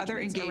it with other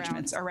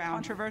engagements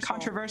around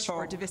controversial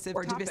or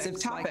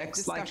divisive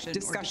topics like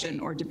discussion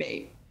or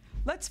debate.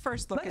 Let's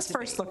first look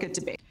at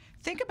debate.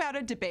 Think about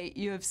a debate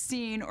you have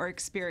seen or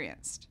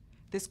experienced.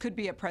 This could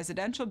be a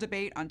presidential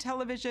debate on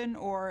television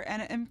or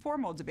an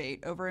informal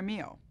debate over a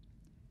meal.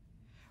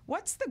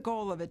 What's the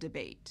goal of a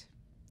debate?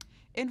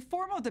 In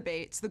formal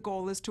debates, the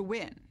goal is to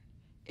win.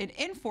 In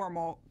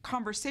informal,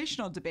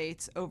 conversational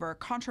debates over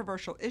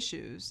controversial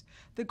issues,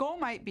 the goal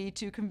might be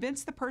to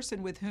convince the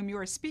person with whom you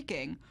are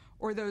speaking,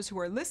 or those who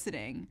are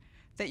listening,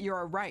 that you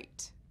are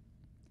right.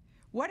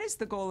 What is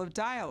the goal of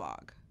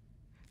dialogue?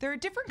 There are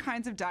different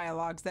kinds of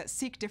dialogues that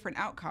seek different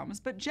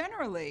outcomes, but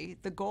generally,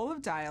 the goal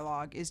of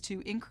dialogue is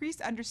to increase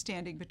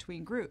understanding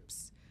between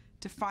groups,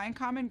 to find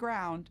common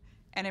ground,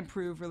 and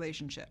improve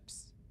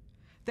relationships.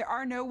 There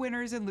are no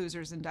winners and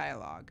losers in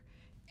dialogue,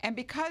 and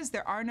because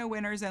there are no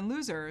winners and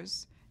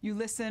losers, you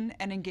listen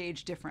and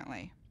engage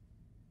differently.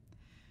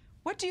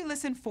 What do you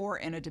listen for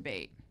in a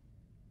debate?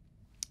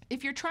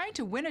 If you're trying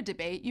to win a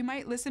debate, you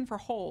might listen for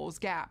holes,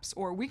 gaps,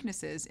 or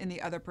weaknesses in the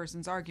other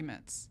person's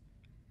arguments.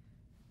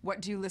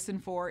 What do you listen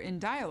for in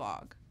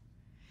dialogue?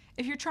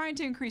 If you're trying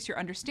to increase your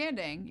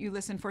understanding, you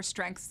listen for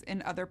strengths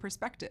in other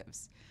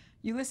perspectives.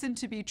 You listen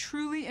to be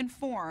truly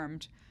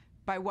informed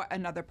by what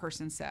another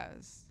person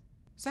says.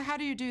 So how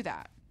do you do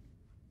that?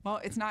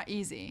 Well, it's not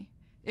easy.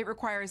 It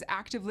requires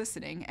active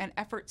listening and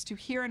efforts to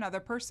hear another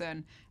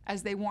person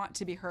as they want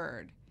to be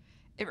heard.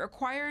 It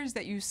requires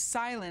that you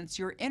silence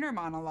your inner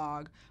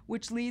monologue,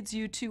 which leads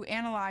you to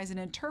analyze and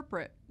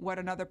interpret what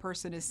another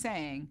person is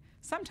saying,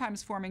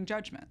 sometimes forming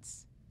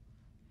judgments.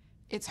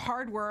 It's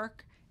hard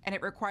work, and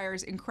it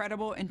requires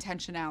incredible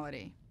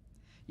intentionality.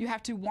 You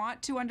have to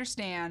want to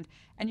understand,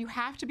 and you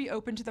have to be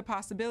open to the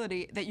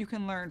possibility that you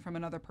can learn from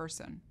another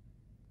person.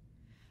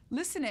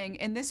 Listening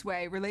in this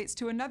way relates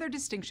to another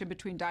distinction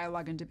between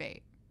dialogue and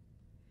debate.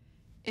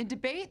 In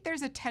debate,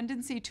 there's a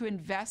tendency to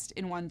invest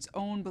in one's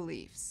own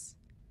beliefs.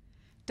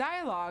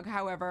 Dialogue,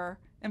 however,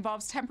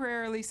 involves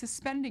temporarily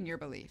suspending your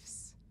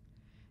beliefs.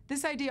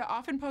 This idea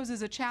often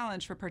poses a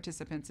challenge for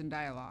participants in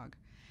dialogue.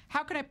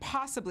 How can I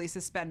possibly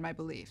suspend my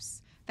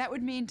beliefs? That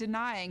would mean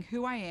denying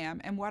who I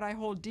am and what I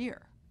hold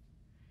dear.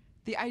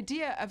 The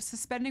idea of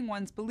suspending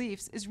one's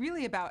beliefs is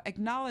really about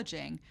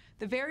acknowledging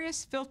the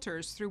various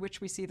filters through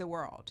which we see the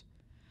world.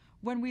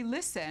 When we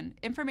listen,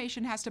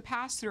 information has to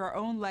pass through our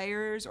own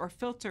layers or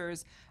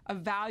filters of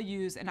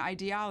values and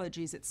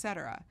ideologies,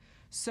 etc.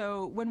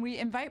 So when we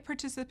invite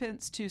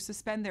participants to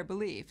suspend their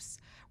beliefs,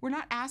 we're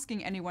not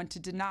asking anyone to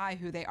deny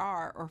who they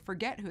are or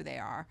forget who they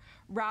are.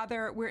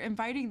 Rather, we're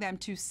inviting them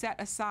to set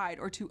aside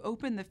or to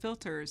open the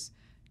filters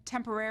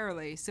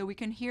temporarily so we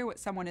can hear what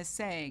someone is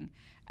saying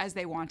as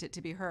they want it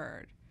to be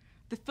heard.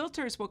 The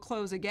filters will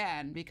close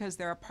again because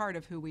they're a part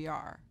of who we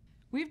are.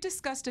 We've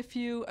discussed a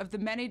few of the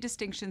many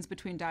distinctions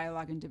between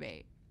dialogue and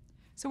debate.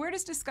 So where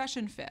does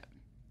discussion fit?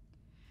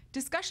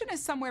 Discussion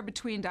is somewhere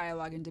between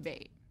dialogue and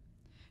debate.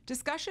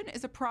 Discussion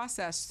is a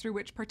process through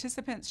which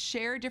participants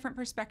share different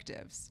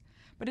perspectives,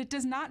 but it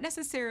does not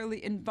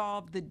necessarily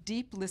involve the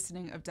deep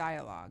listening of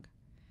dialogue.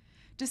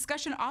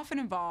 Discussion often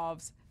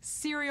involves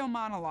serial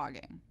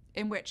monologuing,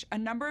 in which a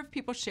number of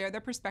people share their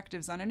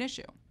perspectives on an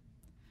issue.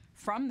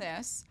 From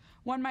this,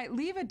 one might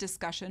leave a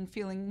discussion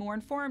feeling more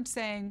informed,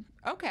 saying,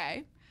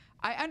 okay,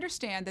 I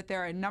understand that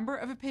there are a number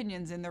of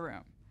opinions in the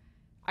room.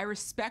 I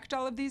respect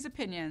all of these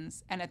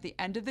opinions, and at the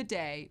end of the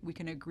day, we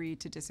can agree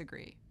to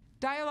disagree.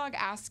 Dialogue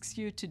asks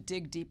you to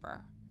dig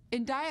deeper.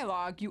 In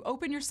dialogue, you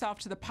open yourself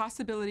to the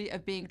possibility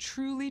of being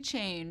truly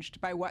changed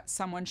by what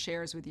someone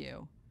shares with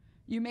you.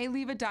 You may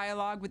leave a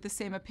dialogue with the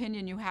same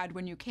opinion you had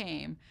when you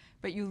came,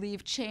 but you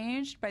leave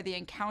changed by the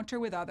encounter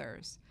with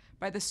others,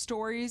 by the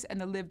stories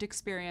and the lived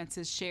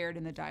experiences shared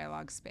in the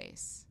dialogue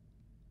space.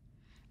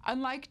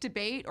 Unlike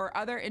debate or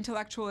other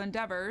intellectual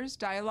endeavors,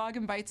 dialogue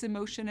invites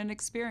emotion and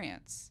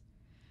experience.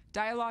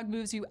 Dialogue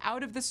moves you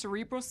out of the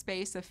cerebral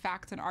space of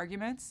facts and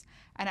arguments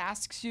and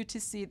asks you to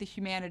see the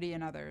humanity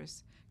in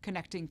others,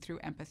 connecting through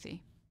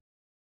empathy.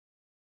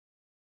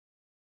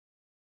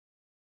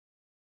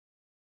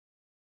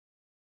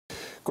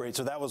 Great,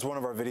 so that was one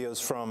of our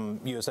videos from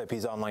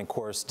USIP's online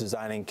course,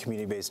 Designing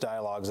Community-Based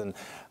Dialogues. And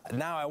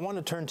now I want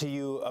to turn to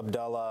you,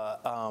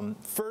 Abdallah.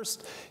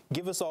 First,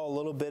 give us all a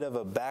little bit of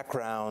a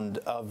background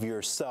of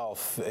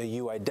yourself.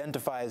 You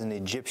identify as an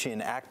Egyptian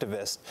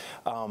activist.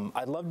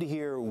 I'd love to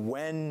hear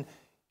when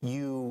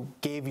you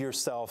gave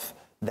yourself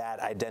that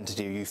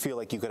identity. You feel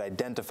like you could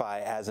identify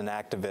as an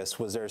activist.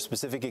 Was there a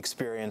specific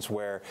experience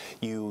where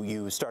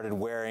you started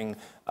wearing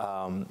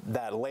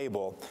that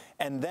label?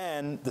 And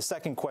then the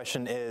second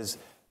question is,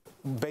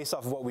 based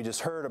off of what we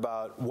just heard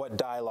about what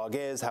dialogue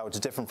is, how it's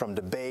different from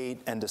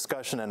debate and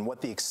discussion, and what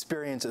the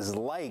experience is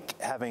like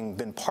having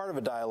been part of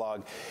a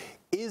dialogue,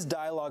 is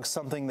dialogue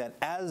something that,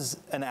 as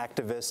an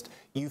activist,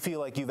 you feel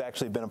like you've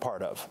actually been a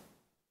part of?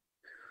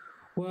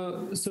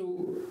 Well,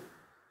 so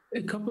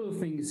A couple of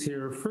things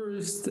here.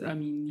 First, I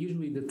mean,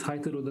 usually the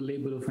title or the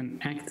label of an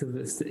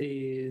activist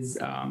is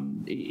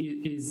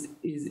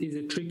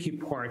a tricky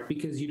part,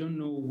 because you don't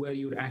know where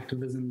your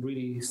activism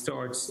really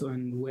starts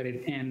and where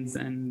it ends,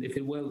 and if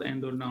it will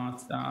end or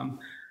not.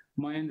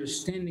 My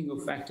understanding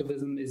of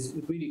activism is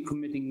really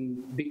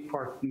committing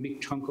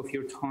big chunk of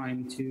your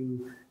time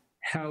to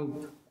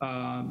help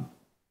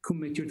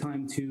commit your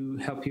time to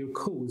help your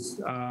cause,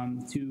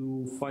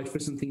 to fight for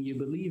something you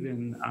believe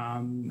in.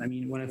 I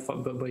mean, when I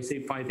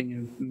say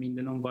fighting, I mean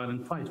the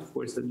nonviolent fight, of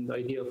course, and the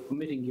idea of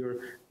committing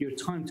your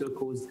time to a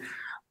cause.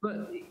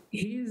 But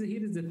here's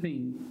the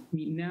thing. I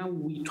mean, now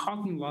we're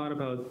talking a lot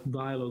about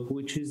dialogue,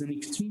 which is an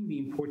extremely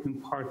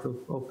important part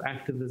of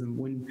activism.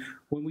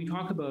 When we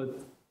talk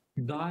about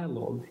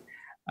dialogue,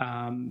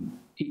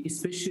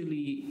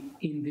 especially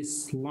in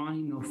this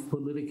line of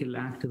political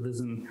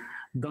activism,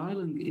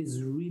 dialogue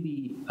is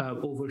really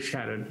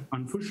overshadowed.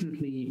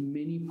 Unfortunately,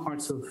 many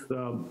parts of,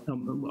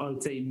 I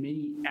would say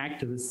many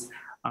activists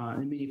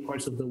in many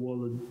parts of the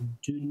world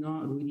do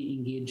not really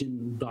engage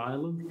in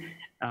dialogue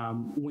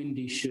when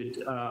they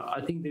should.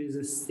 I think there is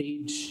a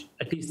stage,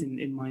 at least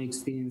in my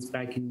experience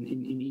back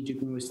in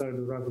Egypt when we started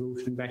the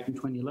revolution back in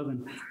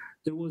 2011,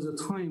 there was a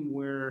time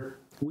where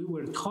we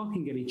were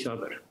talking at each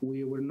other.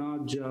 We were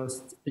not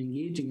just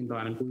engaging in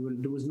dialogue.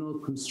 There was no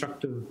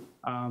constructive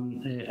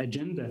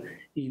agenda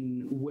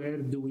in where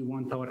do we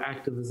want our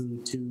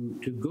activism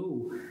to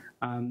go.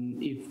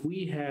 If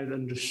we had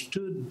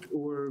understood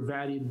or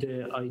valued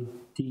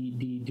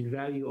the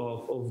value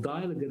of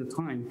dialogue at the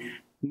time,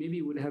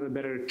 maybe we would have a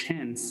better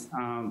chance.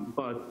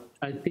 But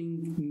I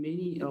think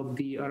many of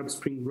the Arab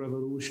Spring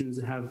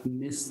revolutions have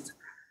missed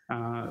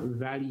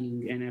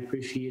valuing and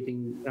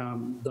appreciating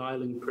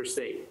dialogue per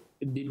se.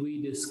 Did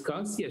we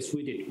discuss? Yes,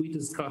 we did. We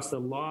discussed a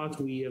lot.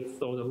 We have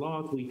thought a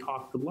lot. We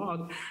talked a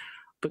lot.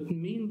 But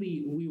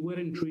mainly, we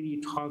weren't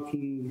really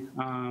talking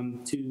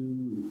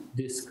to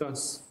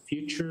discuss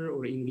future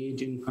or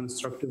engage in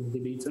constructive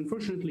debates.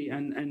 Unfortunately,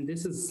 and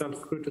this is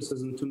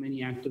self-criticism to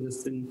many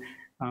activists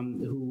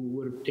who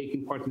were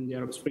taking part in the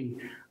Arab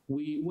Spring,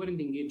 we weren't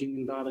engaging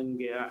in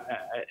dialogue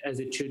as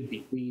it should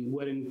be. We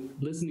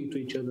weren't listening to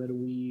each other.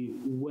 We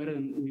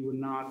were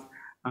not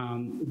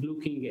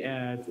looking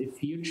at a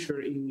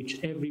future in which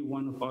every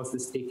one of us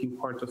is taking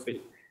part of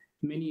it.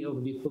 Many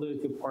of the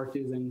political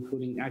parties,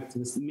 including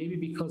activists, maybe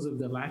because of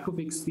the lack of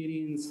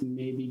experience,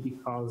 maybe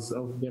because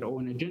of their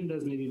own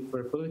agendas, maybe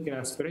for political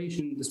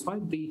aspiration,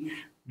 despite the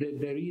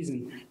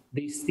reason,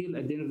 they still,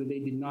 at the end of the day,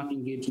 did not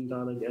engage in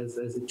dialogue as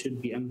it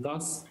should be. And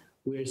thus,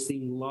 we're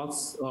seeing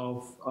lots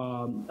of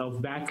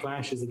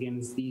backlashes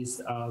against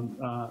these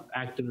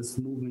activist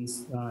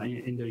movements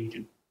in the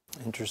region.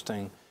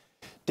 Interesting.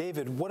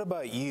 David, what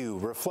about you?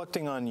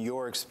 Reflecting on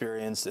your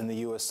experience in the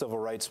U.S. civil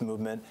rights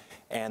movement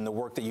and the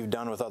work that you've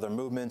done with other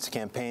movements,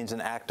 campaigns,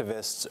 and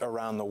activists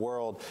around the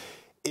world,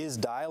 is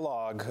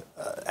dialogue,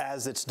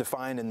 as it's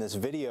defined in this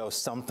video,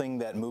 something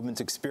that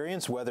movements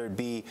experience, whether it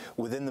be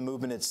within the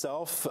movement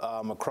itself,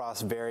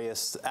 across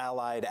various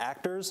allied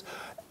actors,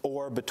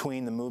 or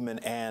between the movement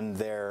and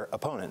their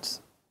opponents?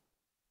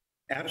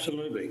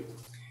 Absolutely.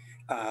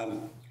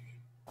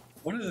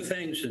 One of the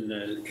things in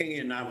the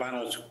Kingian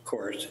Nonviolence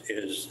course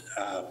is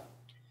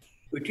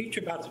we teach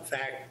about the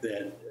fact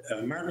that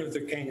Martin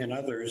Luther King and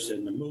others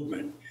in the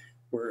movement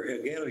were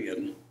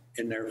Hegelian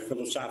in their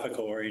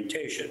philosophical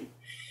orientation,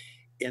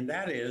 and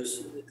that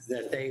is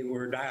that they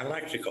were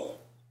dialectical,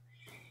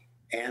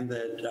 and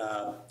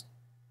that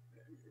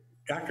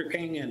Dr.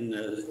 King and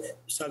the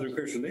Southern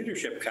Christian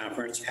Leadership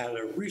Conference had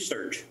a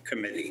research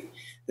committee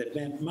that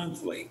met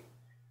monthly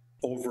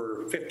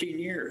over 15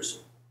 years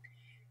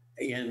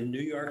in New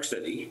York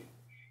City,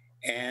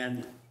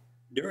 and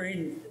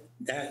during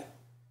that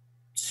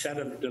set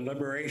of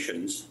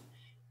deliberations,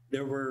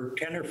 there were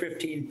 10 or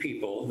 15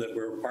 people that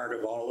were part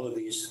of all of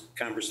these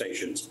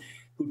conversations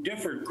who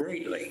differed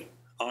greatly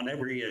on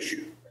every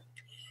issue.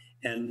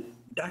 And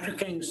Dr.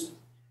 King's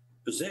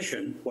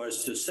position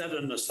was to sit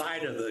on the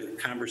side of the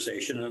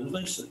conversation and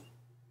listen.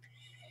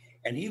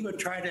 And he would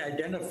try to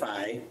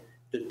identify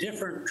the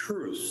different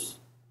truths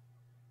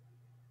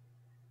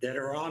that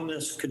are on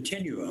this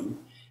continuum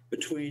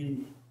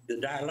between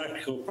the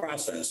dialectical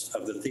process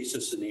of the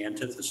thesis and the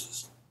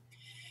antithesis.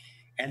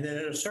 And then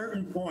at a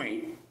certain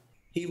point,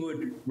 he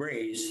would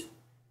raise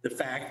the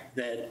fact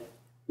that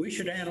we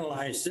should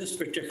analyze this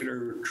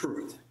particular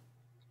truth,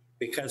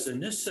 because in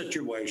this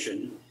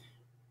situation,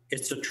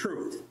 it's a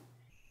truth,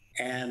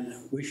 and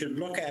we should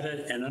look at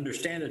it and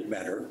understand it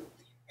better.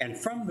 And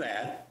from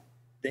that,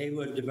 they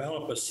would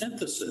develop a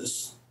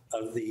synthesis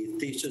of the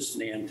thesis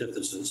and the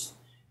antithesis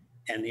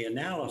and the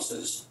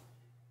analysis,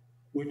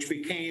 which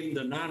became the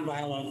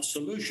nonviolent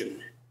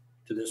solution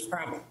to this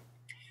problem.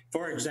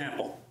 For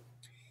example,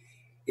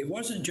 it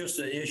wasn't just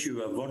an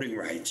issue of voting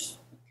rights.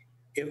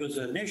 It was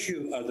an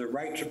issue of the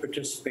right to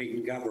participate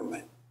in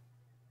government.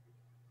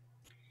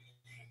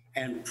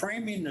 And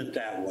framing it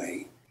that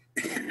way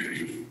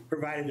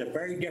provided a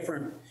very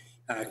different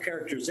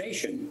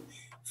characterization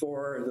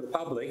for the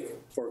public,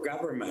 for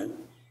government,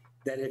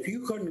 that if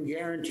you couldn't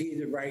guarantee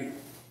the right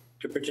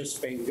to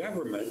participate in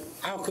government,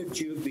 how could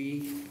you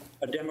be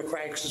a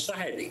democratic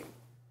society?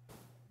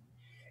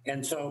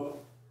 And so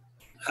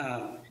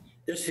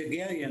this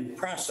Hegelian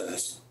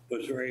process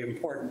was very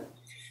important.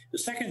 The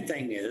second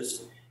thing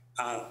is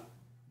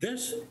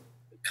this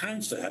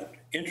concept,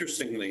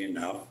 interestingly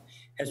enough,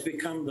 has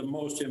become the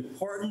most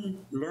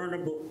important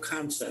learnable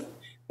concept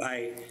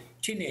by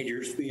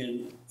teenagers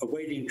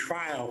awaiting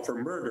trial for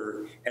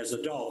murder as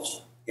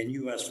adults in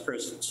U.S.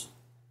 prisons.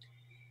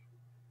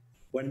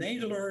 When they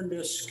learn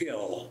this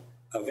skill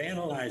of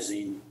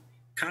analyzing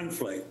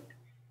conflict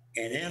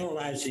and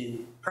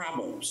analyzing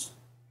problems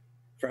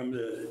from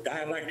the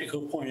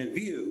dialectical point of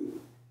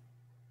view,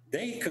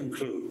 they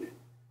conclude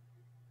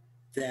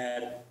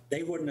that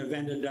they wouldn't have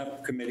ended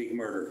up committing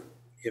murder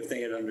if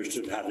they had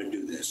understood how to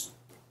do this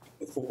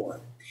before.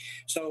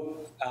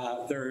 So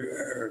there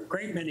are a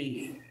great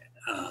many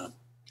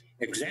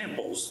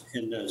examples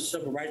in the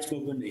civil rights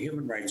movement, the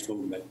human rights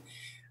movement,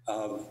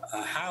 of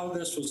how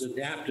this was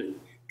adapted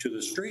to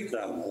the street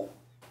level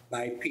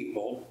by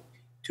people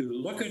to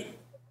look at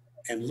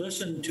and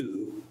listen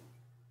to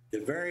the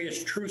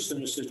various truths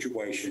in a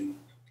situation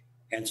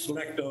and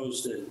select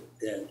those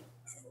that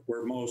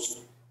were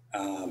most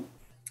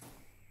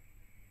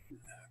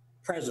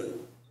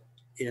present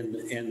in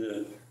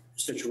the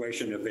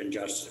situation of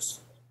injustice.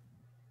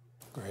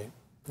 Great,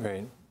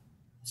 great.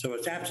 So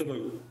it's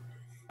absolute.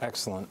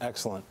 Excellent,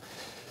 excellent.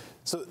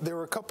 So there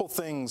were a couple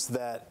things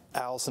that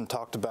Allison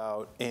talked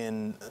about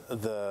in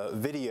the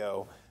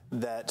video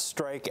that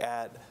strike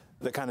at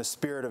the kind of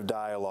spirit of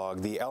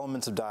dialogue, the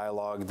elements of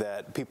dialogue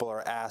that people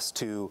are asked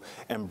to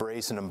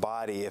embrace and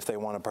embody if they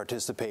want to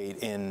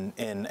participate in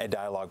a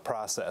dialogue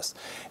process.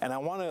 And I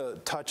want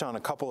to touch on a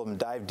couple of them,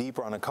 dive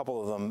deeper on a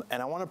couple of them,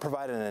 and I want to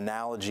provide an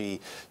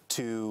analogy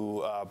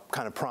to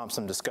kind of prompt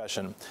some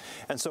discussion.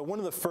 And so one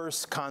of the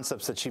first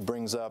concepts that she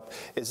brings up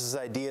is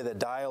this idea that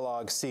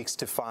dialogue seeks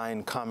to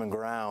find common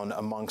ground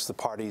amongst the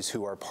parties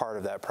who are part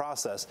of that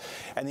process.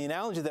 And the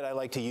analogy that I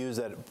like to use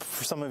that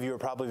some of you are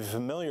probably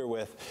familiar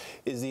with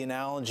is the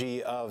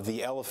analogy of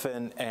the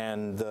elephant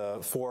and the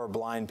 4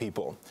 blind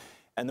people.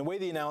 And the way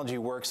the analogy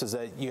works is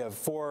that you have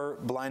 4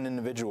 blind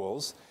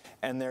individuals,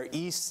 and they're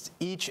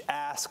each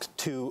asked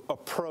to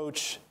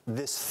approach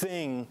this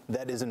thing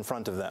that is in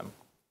front of them.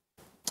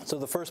 So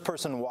the first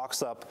person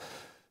walks up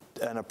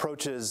and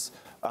approaches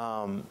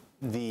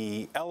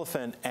the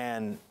elephant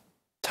and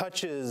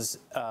touches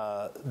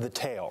the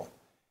tail.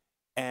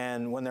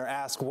 And when they're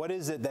asked, what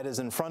is it that is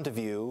in front of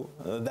you,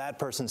 that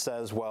person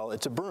says, well,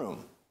 it's a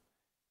broom.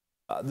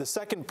 The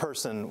second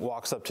person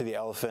walks up to the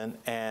elephant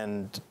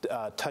and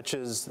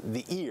touches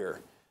the ear.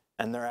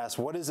 And they're asked,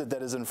 what is it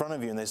that is in front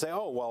of you? And they say,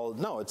 oh, well,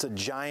 no, it's a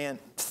giant,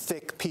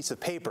 thick piece of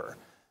paper.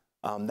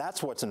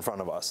 That's what's in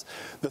front of us.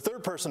 The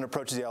third person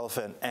approaches the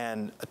elephant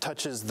and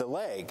touches the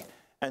leg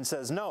and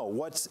says, no,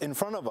 what's in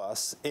front of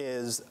us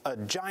is a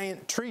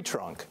giant tree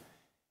trunk.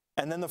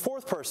 And then the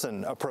fourth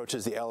person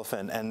approaches the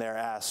elephant and they're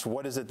asked,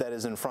 what is it that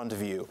is in front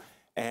of you?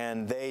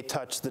 And they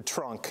touch the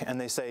trunk and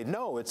they say,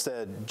 no, it's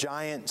a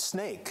giant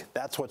snake.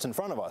 That's what's in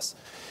front of us.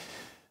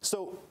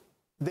 So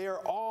they're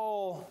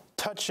all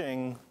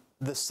touching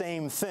the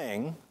same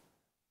thing,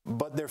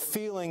 but they're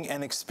feeling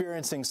and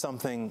experiencing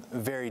something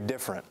very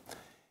different.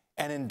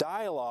 And in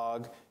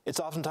dialogue, it's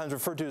oftentimes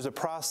referred to as a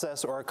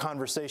process or a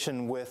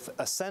conversation with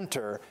a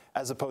center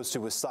as opposed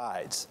to with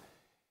sides.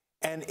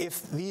 And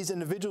if these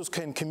individuals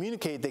can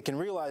communicate, they can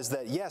realize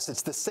that, yes,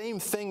 it's the same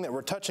thing that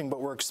we're touching, but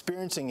we're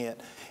experiencing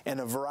it in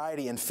a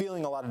variety and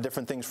feeling a lot of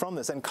different things from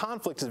this. And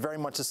conflict is very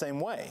much the same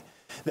way,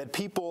 that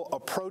people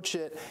approach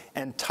it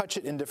and touch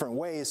it in different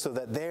ways so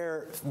that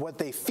what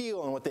they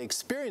feel and what they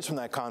experience from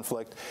that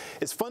conflict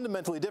is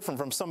fundamentally different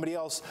from somebody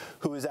else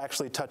who is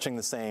actually touching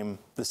the same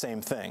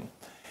thing.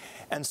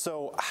 And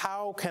so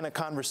how can a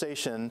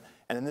conversation,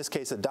 and in this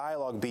case a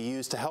dialogue, be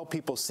used to help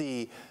people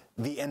see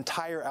the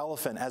entire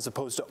elephant as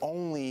opposed to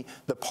only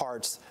the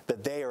parts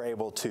that they are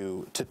able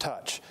to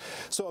touch?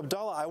 So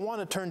Abdallah, I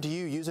want to turn to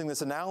you using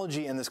this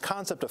analogy and this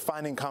concept of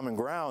finding common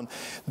ground,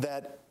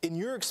 that in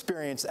your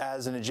experience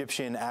as an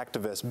Egyptian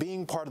activist,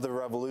 being part of the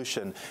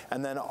revolution,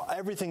 and then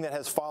everything that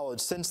has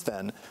followed since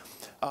then,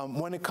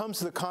 when it comes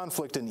to the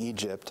conflict in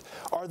Egypt,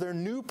 are there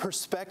new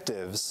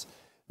perspectives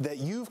that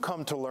you've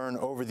come to learn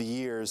over the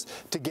years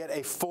to get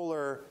a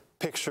fuller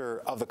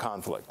picture of the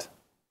conflict?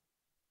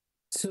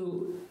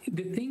 So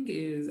the thing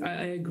is,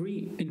 I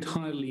agree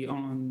entirely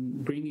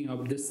on bringing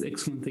up this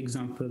excellent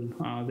example,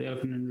 the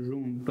elephant in the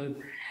room. But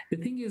the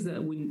thing is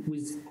that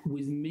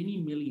with many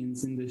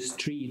millions in the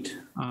street,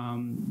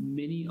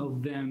 many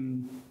of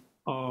them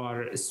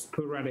are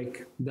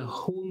sporadic. The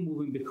whole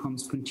movement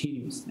becomes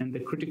continuous, and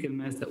the critical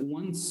mass that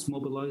once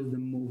mobilized the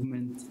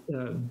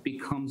movement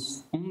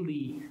becomes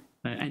only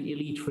an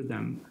elite for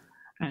them.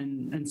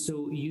 And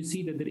so you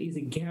see that there is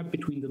a gap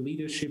between the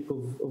leadership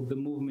of the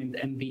movement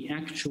and the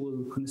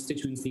actual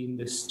constituency in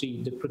the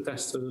street, the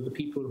protesters, the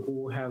people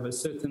who have a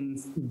certain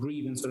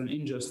grievance or an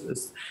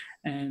injustice.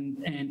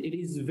 And it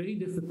is very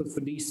difficult for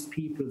these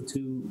people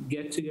to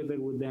get together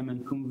with them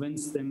and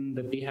convince them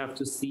that they have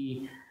to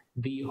see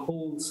the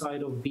whole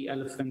side of the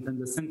elephant and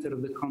the center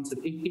of the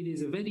concept. It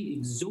is a very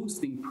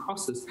exhausting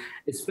process,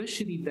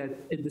 especially that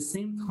at the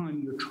same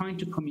time you're trying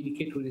to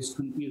communicate with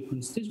your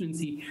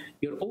constituency,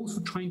 you're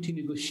also trying to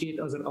negotiate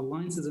other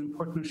alliances and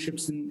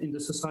partnerships in the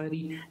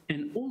society,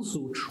 and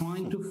also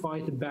trying to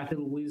fight a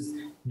battle with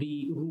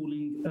the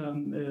ruling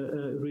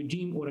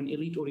regime or an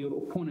elite or your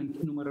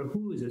opponent, no matter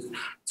who it is.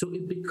 So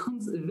it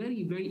becomes a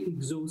very, very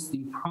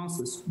exhausting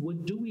process.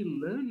 What do we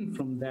learn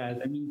from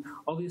that? I mean,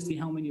 obviously,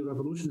 how many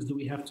revolutions do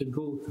we have to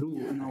go through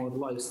in our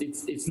lives?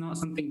 It's not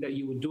something that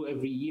you would do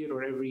every year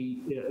or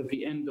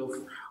every end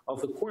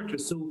of a quarter.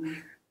 So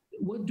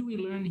what do we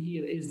learn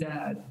here is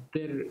that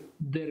there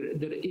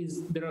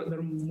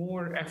are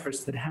more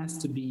efforts that has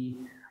to be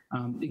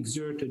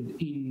exerted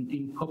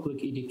in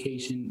public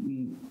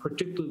education,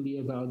 particularly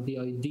about the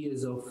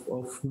ideas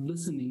of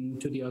listening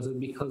to the other,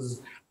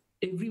 because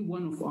every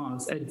one of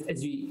us,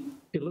 as we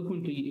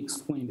eloquently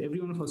explained,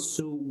 every one of us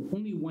saw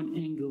only one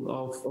angle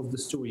of the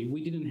story.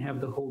 We didn't have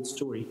the whole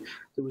story.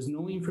 There was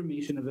no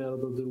information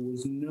available. There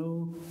was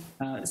no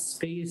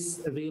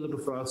space available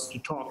for us to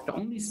talk. The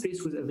only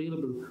space was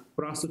available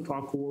for us to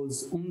talk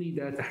was only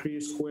the Tahrir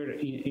Square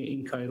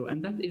in Cairo.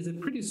 And that is a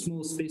pretty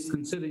small space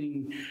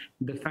considering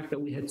the fact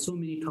that we had so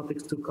many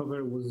topics to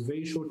cover, was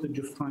very shortage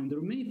of time. There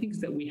were many things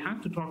that we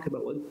had to talk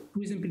about.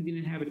 We simply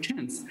didn't have a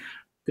chance.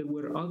 There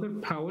were other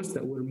powers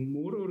that were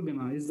more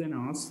organized than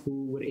us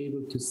who were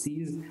able to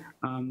seize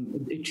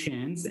a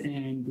chance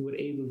and were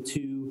able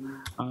to,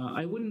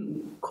 I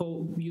wouldn't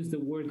use the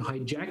word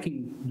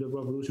hijacking the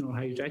revolution or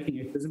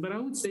hijacking activism, but I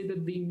would say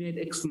that they made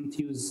excellent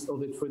use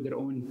of it for their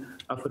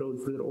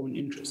own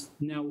interest.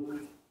 Now,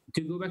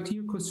 to go back to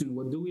your question,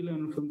 what do we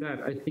learn from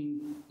that? I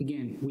think,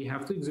 again, we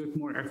have to exert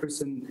more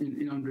efforts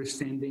in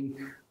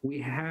understanding. We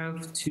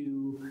have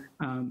to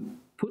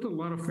put a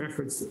lot of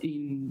efforts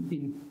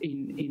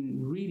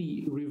in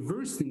really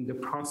reversing the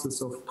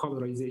process of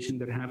polarization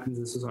that happens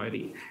in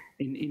society,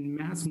 in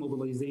mass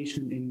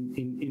mobilization,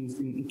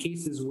 in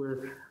cases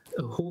where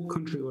a whole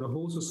country or a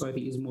whole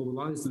society is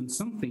mobilized on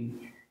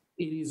something.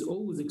 It is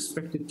always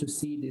expected to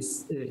see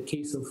this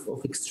case of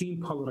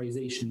extreme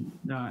polarization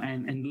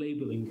and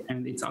labeling,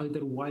 and it's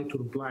either white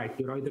or black.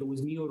 You're either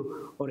with me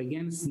or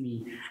against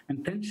me,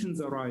 and tensions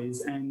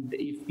arise. And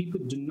if people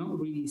do not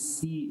really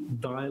see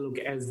dialogue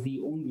as the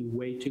only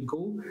way to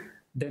go,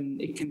 then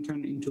it can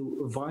turn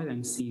into a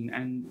violent scene.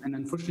 And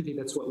unfortunately,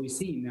 that's what we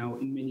see now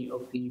in many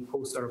of the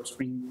post-Arab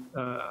Spring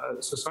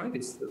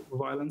societies.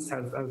 Violence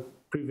have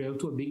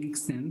prevailed to a big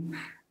extent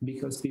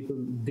because people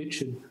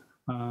ditched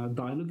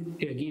dialogue.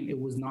 Again, it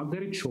was not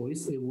their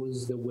choice. It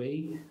was the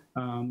way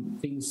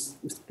things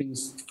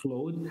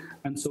flowed.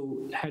 And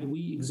so had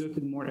we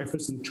exerted more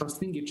efforts in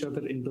trusting each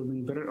other, in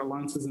building better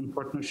alliances and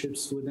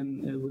partnerships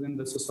within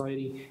the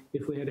society,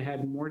 if we had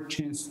had more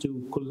chance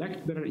to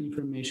collect better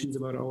information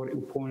about our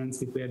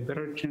opponents, if we had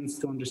better chance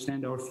to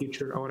understand our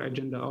future, our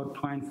agenda, our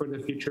plan for the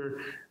future,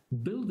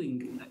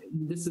 building,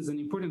 this is an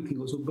important thing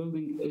also,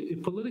 building a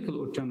political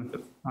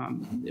alternative.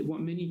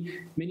 What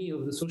many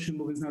of the social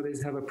movements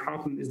nowadays have a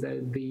problem is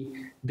that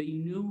they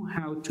know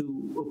how to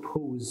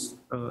oppose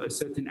a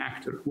certain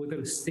actor, whether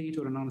a state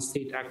or a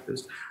non-state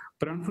actors.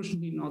 But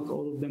unfortunately, not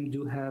all of them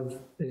do have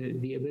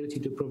the ability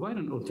to provide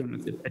an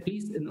alternative, at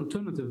least an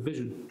alternative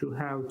vision to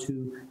how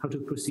to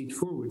proceed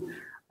forward.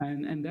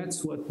 And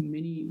that's what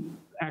many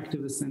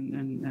activists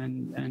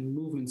and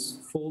movements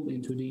fall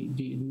into,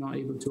 the not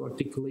able to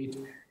articulate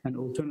an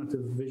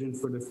alternative vision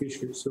for the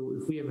future. So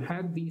if we have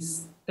had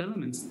these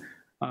elements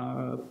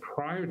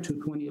prior to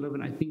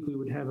 2011, I think we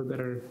would have a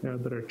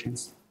better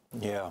chance.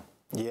 Yeah.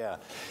 Yeah.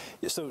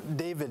 So,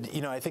 David,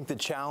 I think the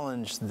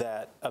challenge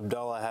that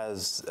Abdallah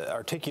has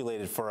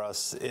articulated for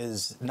us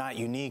is not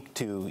unique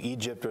to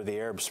Egypt or the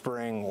Arab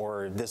Spring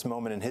or this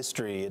moment in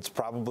history. It's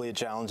probably a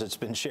challenge that's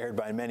been shared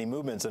by many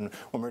movements. And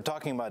when we're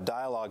talking about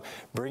dialogue,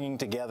 bringing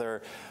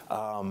together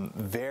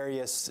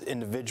various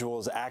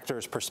individuals,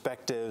 actors,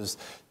 perspectives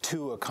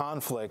to a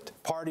conflict,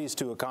 parties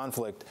to a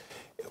conflict,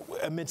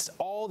 amidst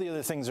all the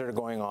other things that are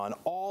going on,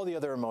 all the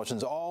other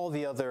emotions, all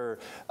the other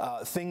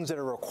things that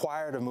are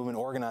required of movement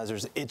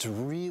organizers, it's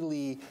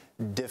really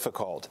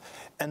difficult.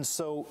 And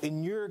so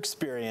in your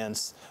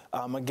experience,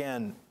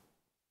 again,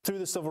 through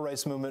the civil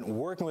rights movement,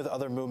 working with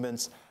other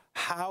movements,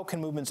 how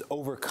can movements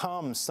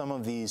overcome some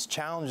of these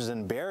challenges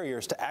and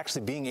barriers to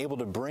actually being able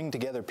to bring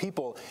together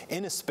people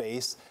in a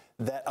space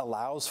that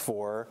allows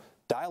for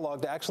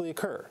dialogue to actually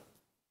occur?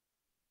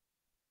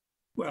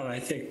 Well, I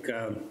think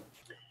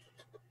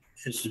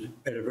it's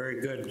been a very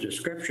good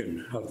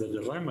description of the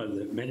dilemma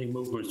that many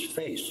movements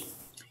face.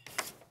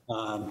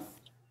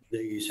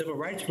 The civil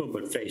rights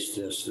movement faced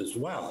this as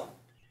well.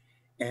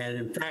 And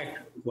in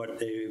fact, what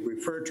they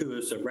refer to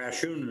as the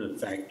Rashun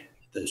effect,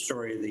 the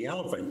story of the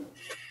elephant,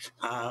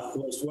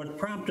 was what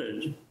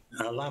prompted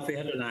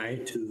Lafayette and I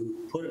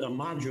to put a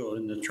module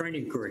in the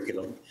training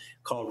curriculum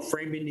called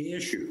Framing the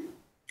Issue.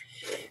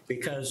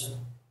 Because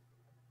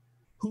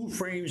who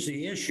frames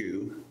the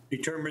issue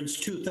determines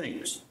two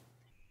things.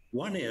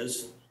 One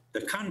is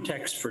the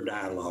context for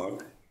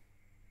dialogue,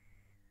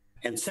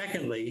 and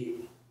secondly,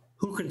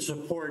 who can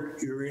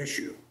support your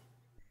issue.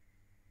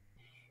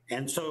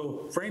 And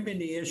so framing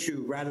the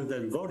issue rather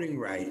than voting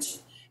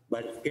rights,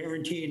 but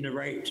guaranteeing the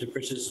right to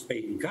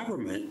participate in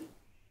government,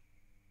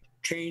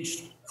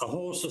 changed a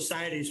whole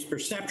society's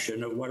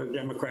perception of what a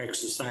democratic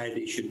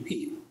society should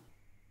be.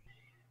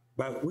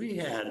 But we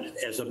had,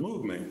 as a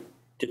movement,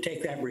 to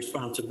take that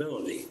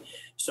responsibility.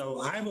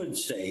 So I would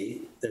say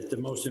that the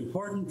most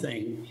important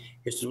thing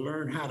is to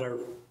learn how to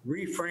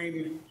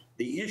reframe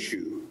the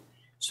issue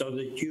so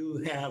that you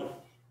have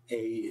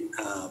a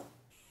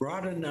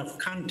broad enough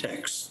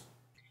context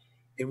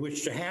in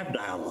which to have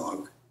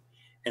dialogue.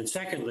 And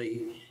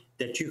secondly,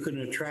 that you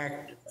can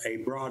attract a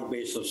broad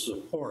base of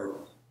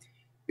support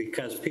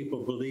because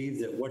people believe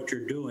that what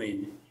you're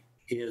doing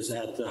is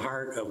at the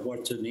heart of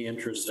what's in the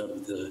interest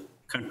of the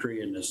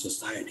country and the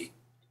society.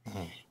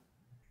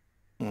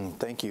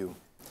 Thank you.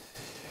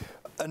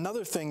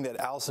 Another thing that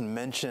Allison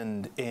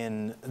mentioned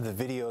in the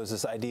video is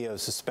this idea of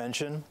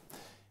suspension,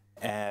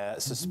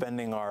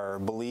 suspending our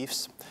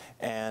beliefs.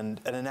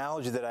 And an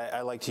analogy that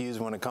I like to use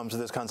when it comes to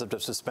this concept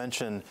of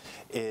suspension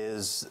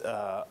is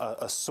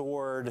a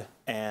sword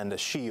and a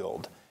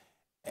shield.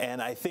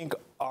 And I think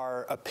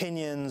our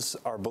opinions,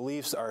 our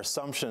beliefs, our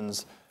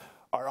assumptions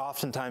are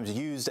oftentimes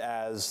used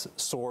as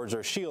swords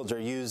or shields, or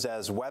used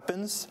as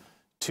weapons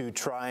to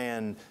try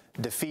and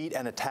defeat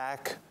and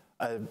attack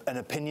an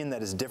opinion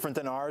that is different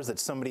than ours, that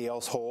somebody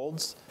else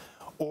holds,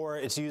 or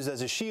it's used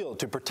as a shield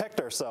to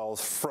protect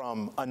ourselves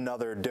from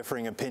another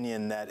differing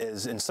opinion that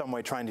is in some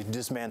way trying to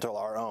dismantle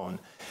our own.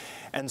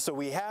 And so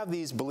we have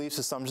these beliefs,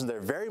 assumptions that are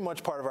very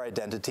much part of our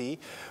identity,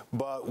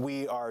 but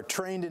we are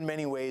trained in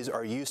many ways,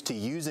 are used to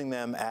using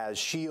them as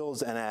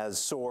shields and as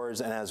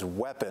swords and as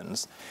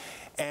weapons.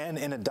 And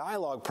in a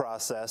dialogue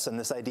process, and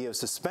this idea of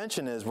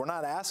suspension is, we're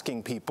not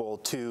asking people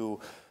to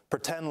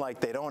pretend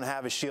like they don't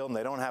have a shield and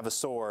they don't have a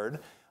sword,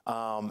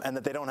 and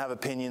that they don't have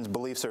opinions,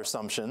 beliefs, or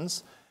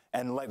assumptions,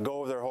 and let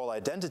go of their whole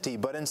identity.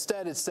 But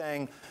instead, it's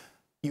saying,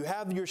 you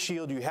have your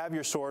shield, you have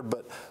your sword,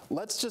 but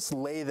let's just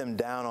lay them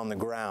down on the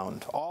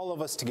ground. All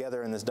of us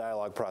together in this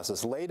dialogue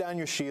process, lay down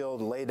your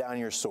shield, lay down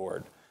your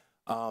sword,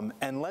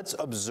 and let's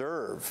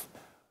observe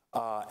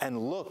and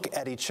look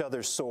at each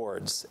other's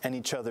swords and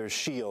each other's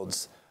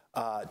shields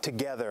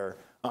together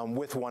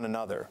with one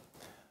another.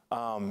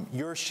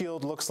 Your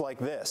shield looks like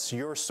this.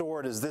 Your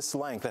sword is this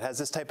length. It has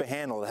this type of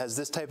handle. It has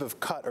this type of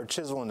cut or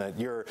chisel in it.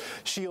 Your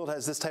shield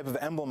has this type of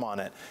emblem on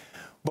it.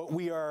 But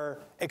we are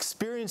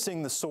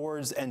experiencing the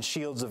swords and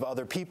shields of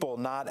other people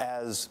not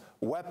as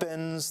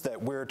weapons that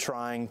we're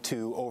trying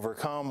to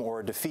overcome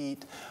or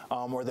defeat,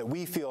 or that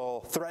we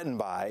feel threatened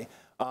by.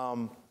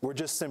 We're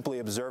just simply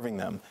observing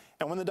them.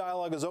 And when the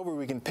dialogue is over,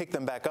 we can pick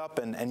them back up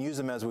and use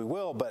them as we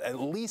will, but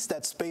at least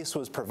that space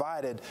was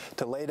provided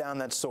to lay down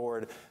that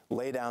sword,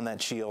 lay down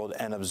that shield,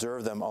 and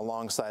observe them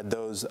alongside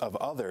those of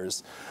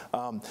others.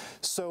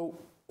 So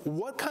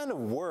what kind of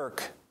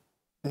work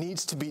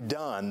needs to be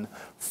done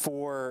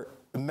for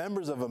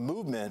members of a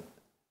movement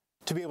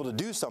to be able to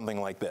do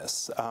something like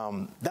this?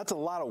 That's a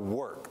lot of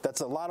work.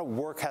 That's a lot of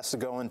work has to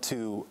go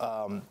into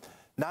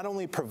not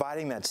only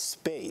providing that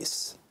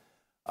space,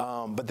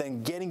 but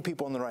then getting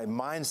people in the right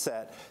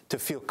mindset to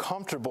feel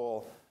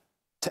comfortable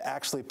to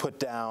actually put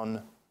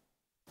down,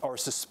 or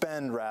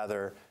suspend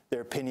rather,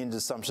 their opinions,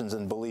 assumptions,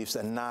 and beliefs,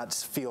 and not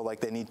feel like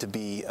they need to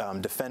be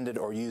defended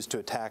or used to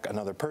attack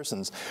another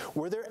person's.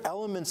 Were there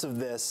elements of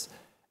this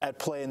at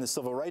play in the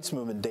civil rights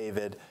movement,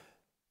 David?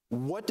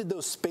 What did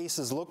those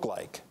spaces look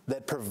like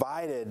that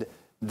provided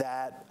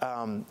that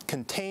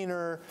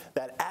container,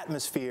 that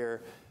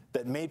atmosphere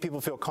that made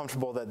people feel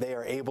comfortable that they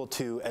are able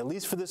to, at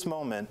least for this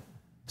moment,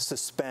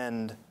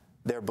 suspend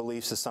their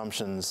beliefs,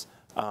 assumptions,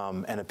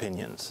 and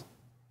opinions?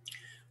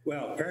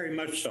 Well, very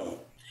much so.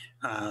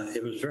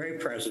 It was very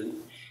present.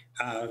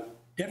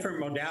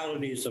 Different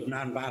modalities of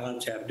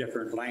nonviolence have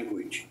different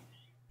language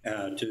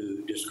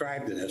to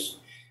describe this.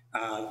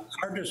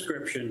 Our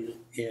description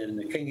in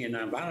the Kingian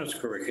nonviolence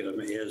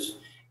curriculum is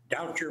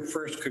doubt your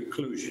first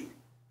conclusion.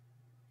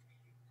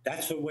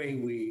 That's the way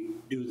we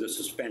do the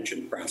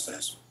suspension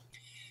process.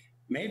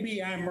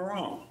 Maybe I'm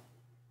wrong.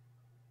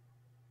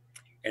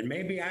 And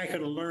maybe I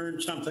could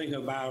learn something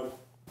about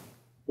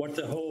what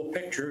the whole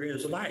picture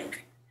is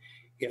like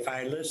if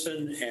I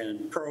listen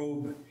and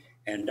probe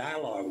and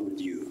dialogue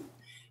with you.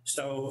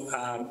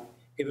 So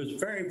it was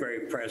very,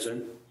 very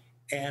present.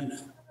 And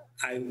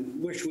I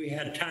wish we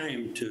had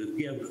time to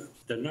give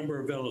the number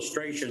of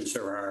illustrations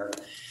there are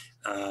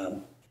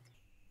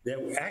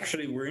that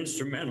actually were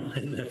instrumental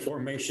in the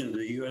formation of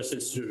the U.S.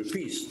 Institute of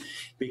Peace,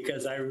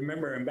 because I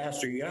remember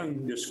Ambassador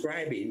Young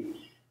describing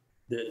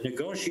the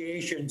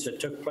negotiations that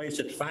took place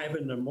at 5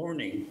 in the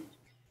morning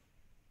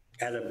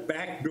at a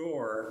back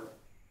door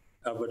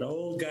of an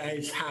old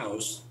guy's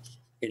house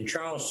in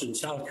Charleston,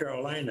 South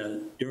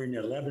Carolina, during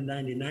the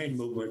 1199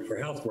 movement for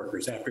health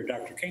workers after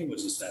Dr. King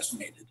was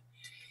assassinated.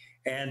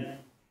 And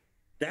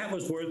that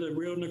was where the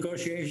real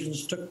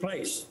negotiations took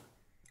place.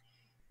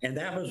 And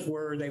that was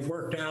where they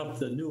worked out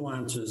the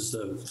nuances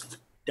of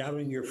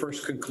doubting your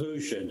first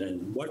conclusion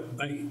and what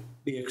might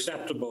be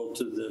acceptable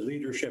to the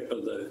leadership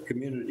of the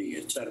community,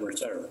 et cetera, et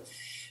cetera.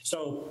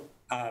 So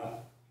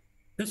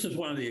this is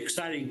one of the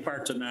exciting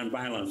parts of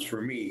nonviolence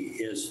for me,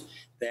 is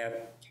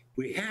that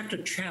we have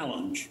to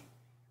challenge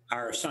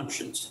our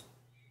assumptions.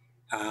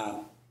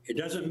 It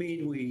doesn't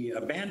mean we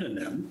abandon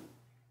them.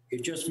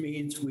 It just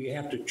means we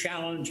have to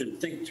challenge and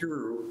think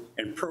through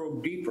and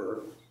probe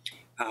deeper.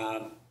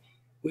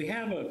 We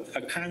have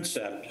a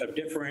concept of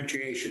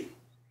differentiation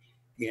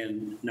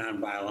in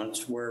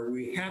nonviolence where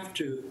we have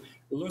to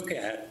look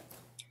at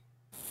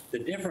the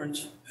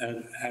difference,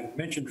 and I've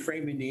mentioned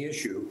framing the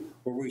issue,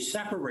 where we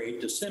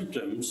separate the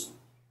symptoms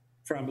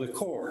from the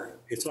core.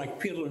 It's like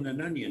peeling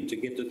an onion to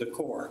get to the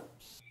core.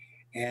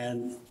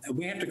 And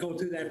we have to go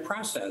through that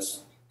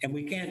process, and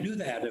we can't do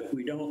that if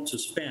we don't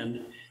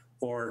suspend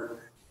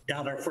or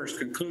doubt our first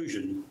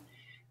conclusion,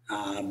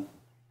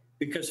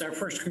 because our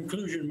first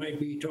conclusion might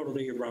be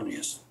totally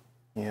erroneous.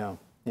 Yeah,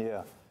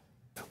 yeah.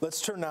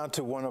 Let's turn now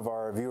to one of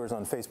our viewers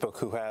on Facebook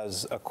who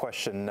has a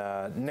question.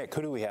 Nick,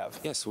 who do we have?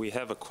 Yes, we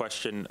have a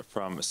question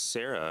from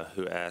Sarah,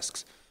 who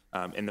asks,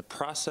 in the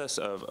process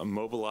of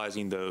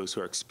mobilizing those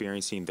who are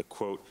experiencing the,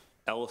 quote,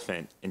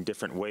 elephant in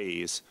different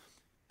ways,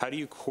 how do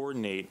you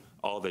coordinate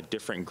all the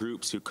different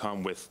groups who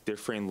come with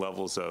differing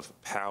levels of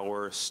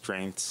power,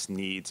 strengths,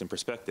 needs, and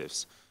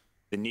perspectives?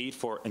 The need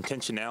for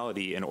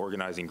intentionality in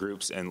organizing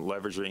groups and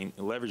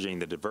leveraging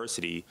the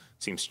diversity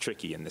seems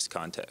tricky in this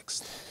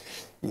context.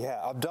 Yeah,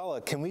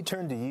 Abdallah, can we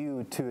turn to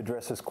you to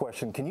address this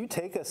question? Can you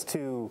take us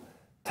to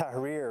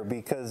Tahrir?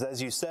 Because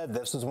as you said,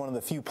 this is one of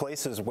the few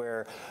places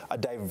where a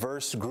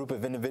diverse group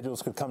of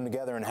individuals could come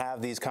together and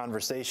have these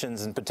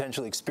conversations and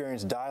potentially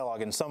experience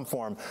dialogue in some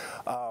form.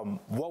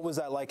 What was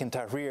that like in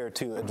Tahrir,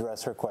 to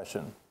address her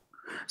question?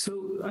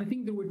 So I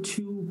think there were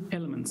two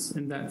elements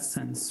in that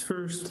sense.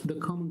 First, the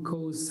common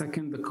cause.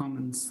 Second, the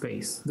common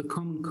space. The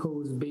common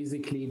cause,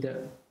 basically,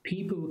 that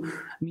people,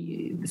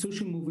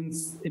 social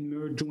movements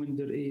emerge when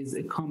there is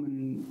a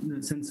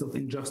common sense of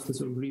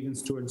injustice or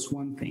grievance towards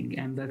one thing,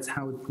 and that's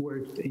how it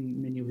worked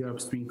in many of the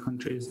Arab Spring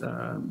countries,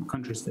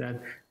 that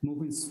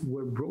movements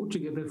were brought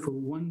together for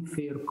one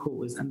fair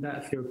cause, and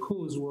that fair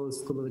cause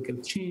was political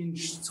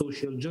change,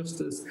 social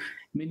justice,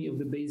 many of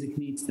the basic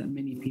needs that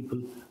many people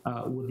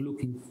were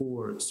looking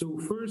for. So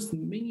first,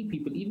 many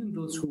people, even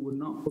those who were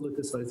not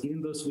politicized,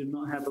 even those who did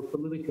not have a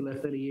political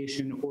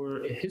affiliation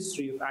or a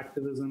history of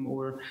activism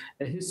or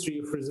a history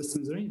of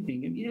resistance or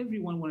anything,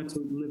 everyone wanted to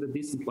live a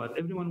decent life.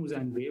 Everyone was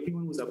angry.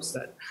 Everyone was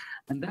upset.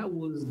 And that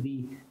was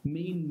the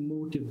main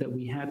motive that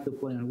we had to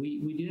play on.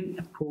 We didn't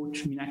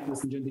approach,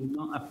 activists in general did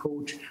not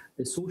approach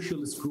a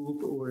socialist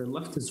group or a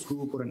leftist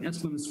group or an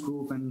Islamist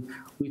group, and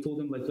we told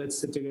them, like, let's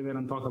sit together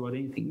and talk about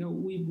anything. No,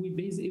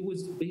 it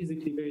was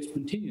basically very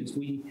spontaneous.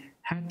 We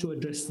had to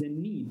address the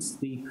needs,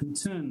 the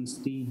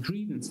concerns, the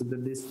grievances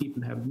that these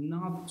people have,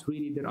 not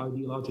really their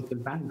ideological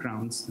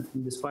backgrounds.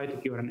 And despite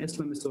if you're an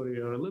Islamist or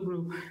you're a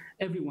liberal,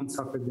 everyone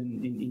suffered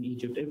in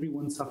Egypt.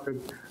 Everyone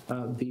suffered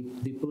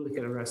the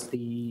political arrest,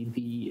 the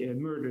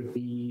murder,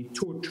 the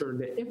torture.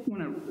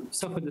 Everyone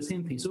suffered the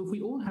same thing. So if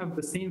we all have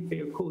the same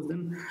fair cause,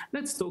 then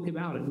let's talk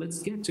about it. Let's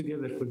get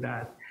together for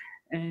that.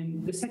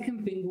 And the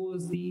second thing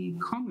was the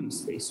common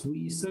space.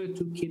 We started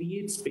to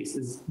create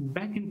spaces.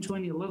 Back in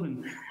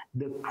 2011,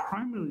 the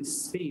primary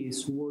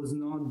space was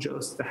not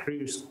just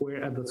Tahrir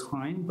Square at the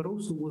time, but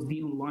also was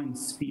the online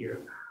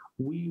sphere.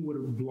 We were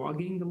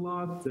blogging a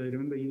lot. I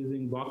remember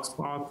using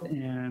Blogspot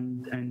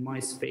and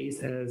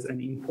MySpace as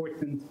an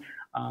important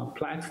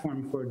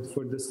platform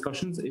for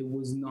discussions. It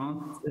was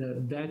not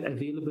that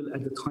available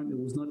at the time. It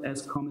was not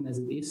as common as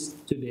it is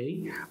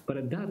today. But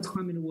at that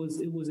time, it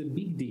was a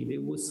big deal.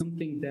 It was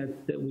something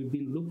that we've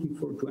been looking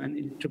forward to, and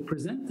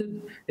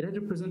it had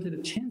represented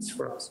a chance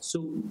for us.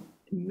 So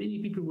many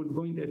people were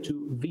going there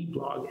to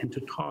vlog and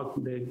to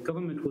talk. The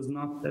government was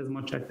not as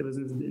much active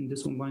in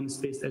this online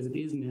space as it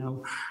is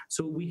now.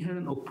 So we had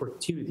an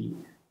opportunity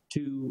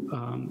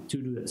to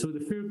do that. So the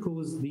fair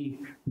cause, the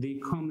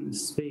common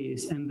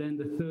space, and then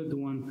the third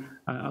one,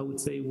 I would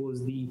say,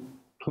 was the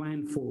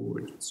plan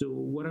forward. So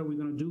what are we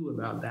going to do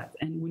about that?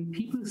 And when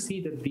people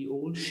see that they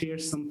all share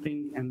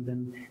something, and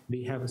then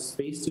they have a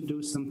space to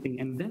do something,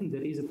 and then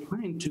there is a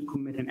plan to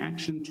commit an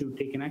action, to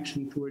take an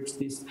action towards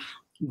this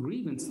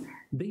grievance,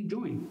 they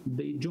join.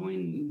 They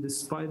join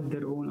despite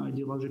their own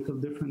ideological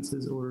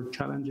differences or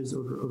challenges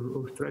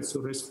or threats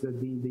or risks that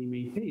they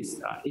may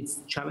face. It's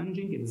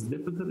challenging, it's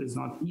difficult, it's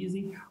not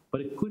easy, but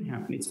it could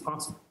happen, it's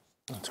possible.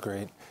 That's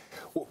great.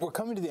 We're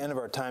coming to the end of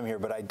our time here,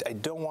 but I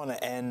don't want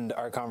to end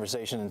our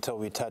conversation until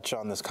we touch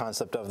on this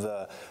concept of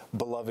the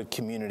beloved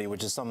community,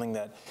 which is something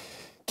that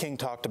King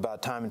talked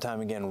about time and time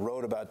again,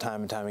 wrote about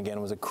time and time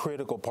again, was a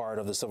critical part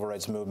of the civil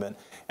rights movement,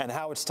 and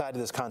how it's tied to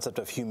this concept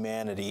of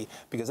humanity,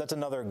 because that's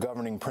another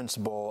governing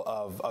principle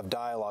of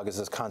dialogue, is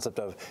this concept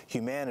of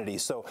humanity.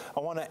 So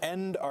I want to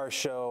end our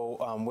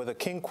show with a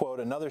King quote,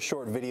 another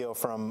short video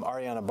from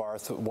Ariana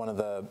Barth, one of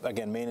the,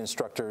 again, main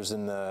instructors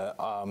in the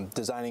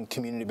Designing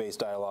Community-Based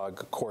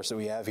Dialogue course that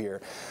we have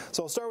here.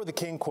 So I'll start with the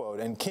King quote,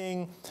 and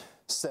King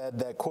said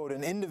that, quote,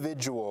 "An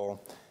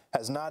individual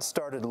has not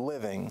started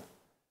living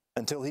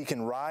until he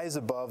can rise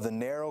above the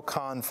narrow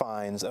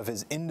confines of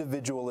his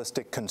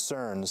individualistic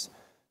concerns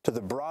to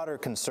the broader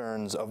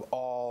concerns of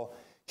all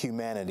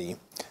humanity.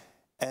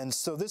 And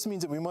so this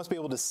means that we must be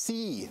able to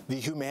see the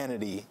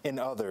humanity in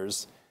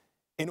others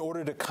in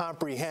order to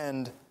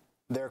comprehend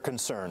their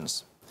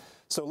concerns.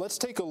 So let's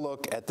take a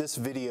look at this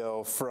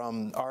video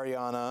from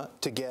Ariana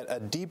to get a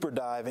deeper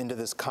dive into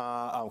this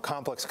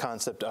complex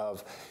concept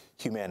of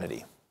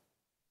humanity.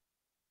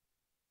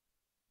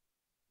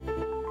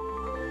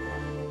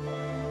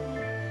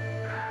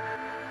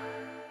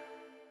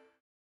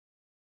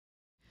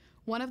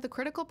 One of the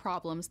critical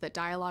problems that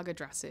dialogue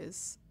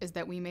addresses is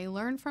that we may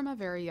learn from a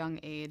very young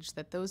age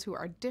that those who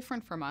are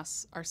different from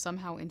us are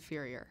somehow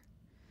inferior.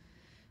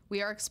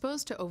 We are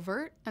exposed to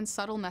overt and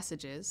subtle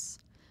messages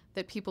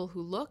that people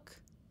who look,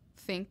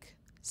 think,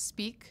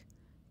 speak,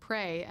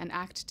 pray, and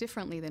act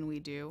differently than we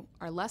do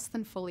are less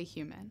than fully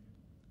human.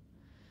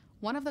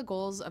 One of the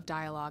goals of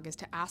dialogue is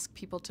to ask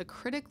people to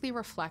critically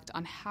reflect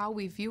on how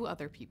we view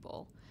other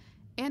people,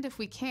 and if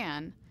we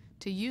can,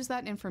 to use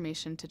that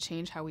information to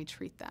change how we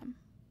treat them.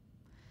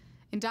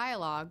 In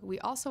dialogue, we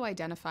also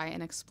identify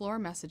and explore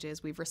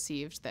messages we've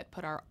received that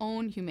put our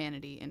own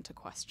humanity into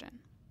question.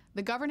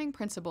 The governing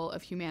principle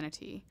of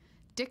humanity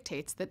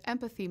dictates that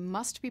empathy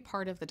must be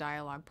part of the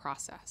dialogue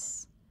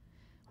process.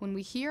 When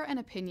we hear an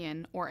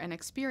opinion or an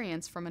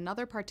experience from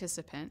another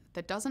participant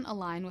that doesn't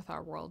align with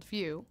our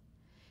worldview,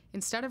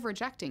 instead of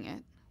rejecting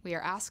it, we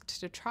are asked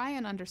to try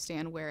and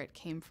understand where it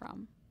came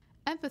from.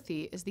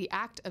 Empathy is the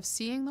act of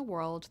seeing the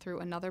world through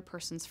another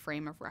person's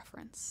frame of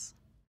reference.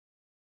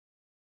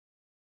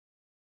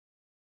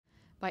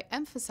 By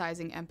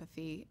emphasizing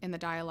empathy in the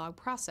dialogue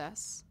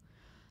process,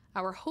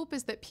 our hope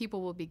is that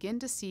people will begin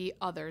to see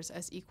others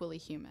as equally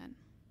human.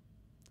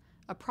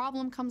 A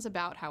problem comes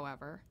about,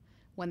 however,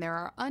 when there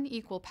are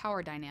unequal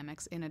power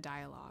dynamics in a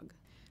dialogue.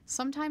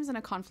 Sometimes in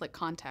a conflict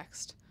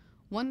context,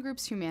 one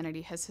group's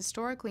humanity has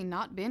historically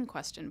not been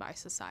questioned by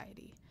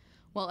society,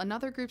 while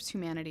another group's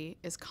humanity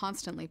is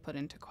constantly put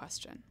into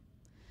question.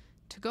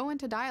 To go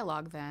into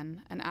dialogue,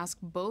 then, and ask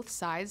both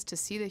sides to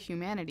see the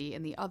humanity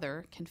in the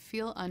other can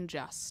feel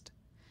unjust.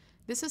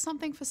 This is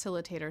something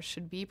facilitators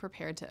should be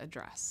prepared to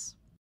address.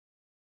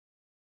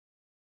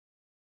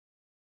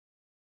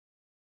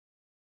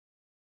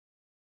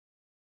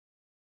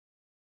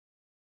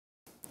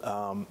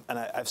 And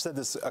I've said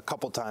this a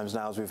couple times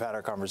now as we've had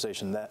our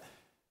conversation, that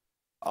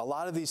a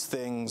lot of these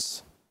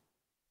things,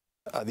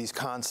 these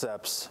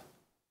concepts,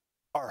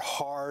 are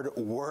hard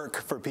work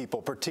for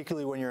people,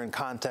 particularly when you're in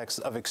contexts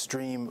of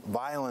extreme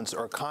violence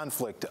or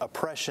conflict,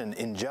 oppression,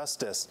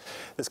 injustice.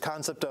 This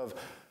concept of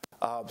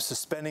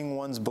suspending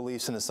one's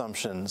beliefs and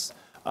assumptions,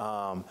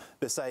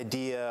 this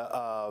idea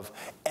of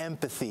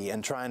empathy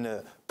and trying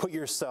to put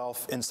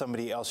yourself in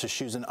somebody else's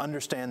shoes and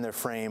understand their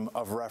frame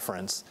of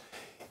reference.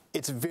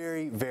 It's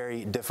very,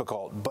 very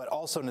difficult, but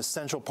also an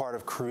essential part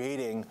of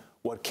creating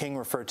what King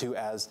referred to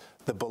as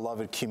the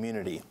beloved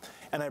community.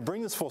 And I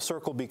bring this full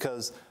circle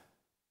because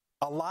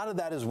a lot of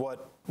that is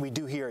what we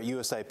do here at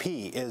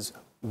USIP, is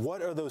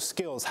what are those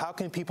skills? How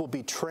can people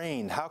be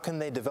trained? How can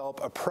they develop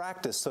a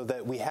practice so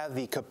that we have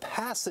the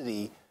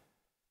capacity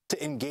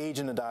to engage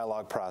in a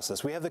dialogue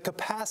process? We have the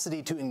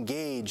capacity to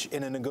engage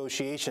in a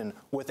negotiation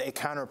with a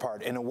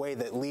counterpart in a way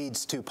that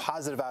leads to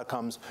positive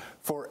outcomes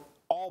for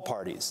all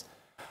parties.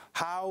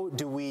 How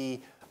do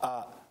we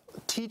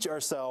teach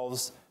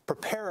ourselves,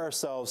 prepare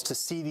ourselves to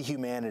see the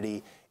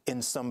humanity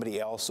in somebody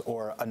else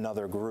or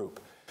another group?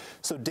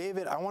 So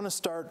David, I want to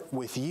start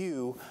with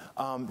you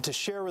to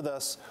share with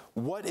us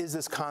what is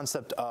this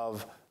concept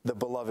of the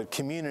beloved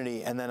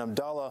community, and then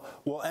Abdallah,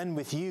 we'll end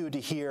with you to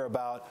hear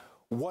about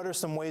what are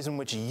some ways in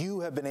which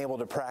you have been able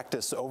to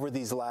practice over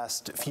these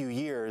last few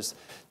years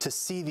to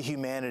see the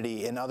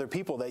humanity in other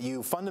people that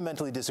you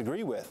fundamentally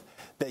disagree with,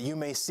 that you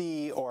may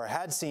see or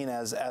had seen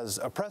as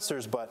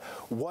oppressors, but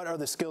what are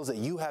the skills that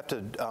you have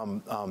to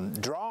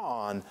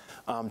draw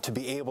on to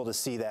be able to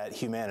see that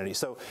humanity?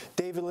 So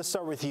David, let's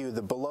start with you.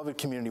 The beloved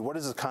community, what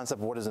is this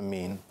concept? What does it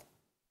mean?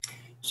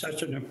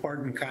 Such an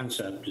important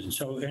concept and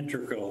so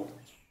integral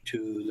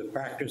to the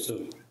practice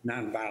of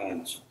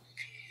nonviolence.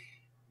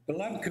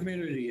 Beloved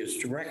community is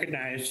to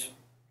recognize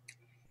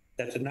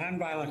that the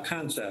nonviolent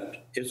concept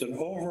is an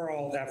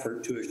overall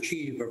effort to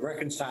achieve a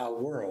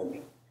reconciled world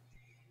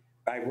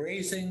by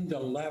raising the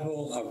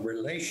level of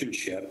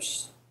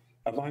relationships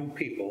among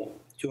people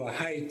to a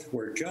height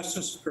where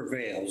justice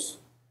prevails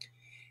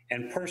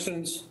and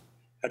persons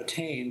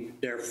attain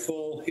their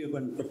full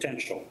human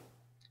potential.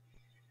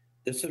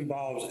 This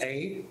involves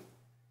a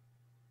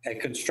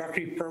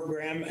constructive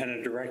program and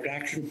a direct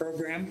action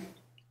program,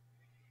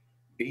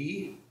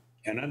 B,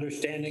 an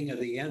understanding of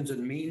the ends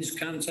and means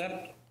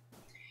concept,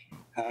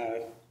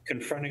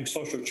 confronting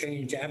social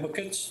change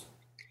advocates,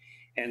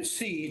 and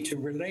C, to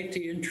relate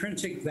the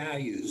intrinsic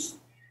values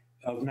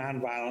of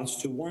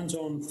nonviolence to one's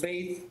own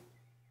faith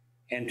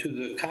and to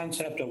the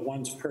concept of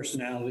one's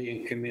personality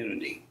and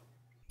community.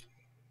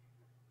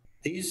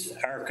 These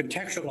are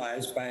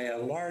contextualized by a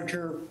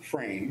larger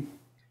frame,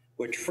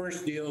 which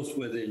first deals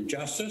with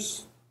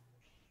injustice,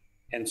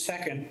 And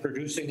second,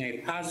 producing a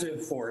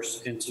positive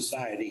force in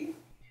society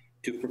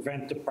to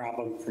prevent the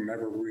problem from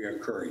ever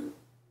reoccurring.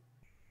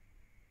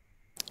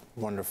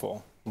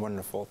 Wonderful,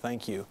 wonderful,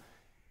 thank you.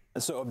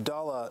 And so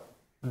Abdallah,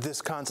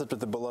 this concept of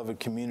the beloved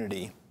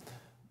community,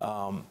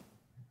 and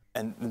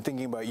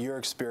thinking about your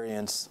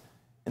experience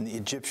in the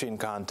Egyptian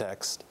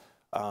context,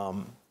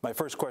 my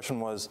first question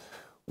was,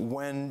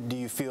 when do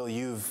you feel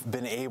you've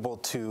been able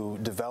to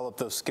develop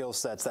those skill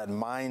sets, that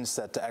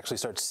mindset to actually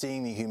start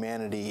seeing the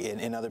humanity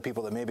in other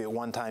people that maybe at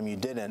one time you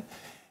didn't?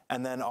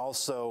 And then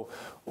also,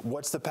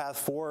 what's the path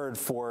forward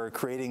for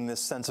creating this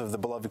sense of the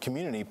beloved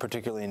community,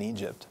 particularly in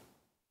Egypt?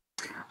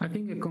 I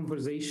think a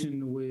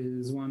conversation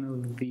with one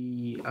of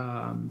the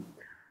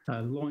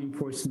law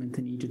enforcement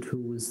in Egypt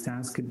who was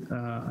tasked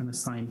and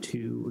assigned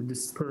to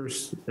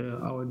disperse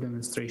our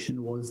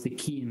demonstration was the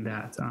key in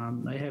that.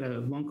 I had a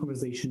long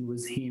conversation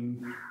with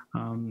him.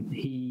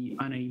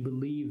 And I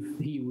believe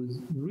he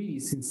was really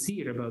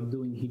sincere about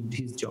doing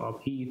his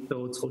job. He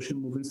thought social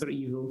movements are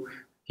evil.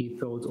 He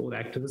thought all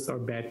activists are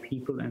bad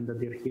people and that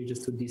they're here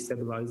just to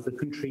destabilize the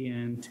country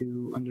and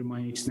to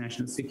undermine its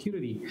national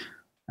security.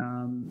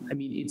 I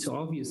mean, it's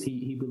obvious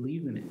he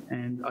believed in it,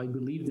 and I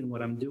believed in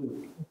what I'm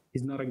doing.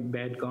 He's not a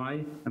bad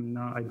guy.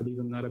 I believe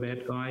I'm not a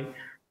bad guy.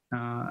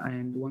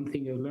 And one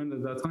thing I learned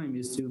at that time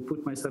is to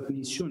put myself in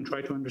his shoe and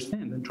try to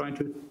understand and try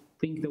to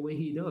think the way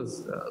he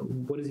does.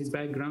 What is his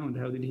background?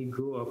 How did he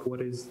grow up?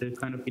 What is the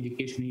kind of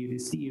education he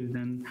received?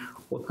 And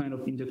what kind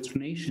of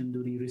indoctrination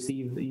did he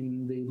receive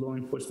in the law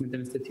enforcement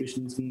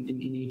institutions in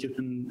Egypt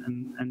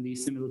and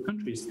these similar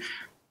countries?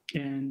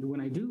 And when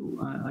I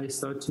do, I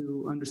start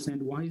to understand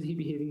why is he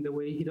behaving the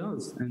way he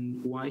does and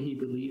why he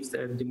believes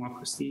that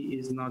democracy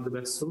is not the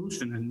best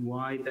solution and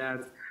why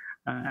that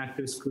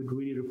activists could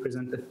really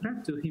represent a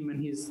threat to him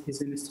and his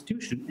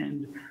institution.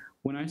 And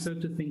when I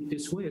started to think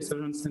this way, I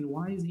started to understand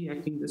why is he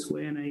acting this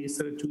way, and I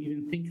started to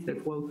even think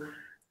that, well,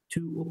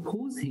 to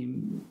oppose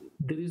him,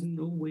 there is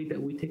no way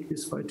that we take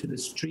this fight to the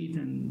street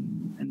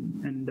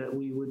and that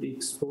we would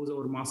expose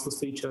our muscles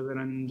to each other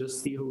and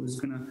just see who is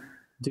going to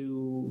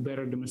do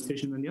better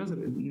demonstration than the other.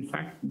 In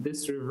fact,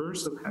 this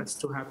reversal has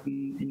to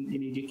happen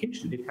in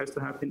education. It has to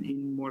happen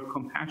in more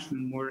compassion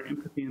and more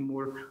empathy and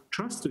more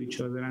trust to each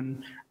other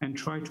and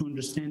try to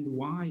understand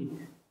why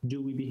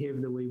do we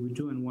behave the way we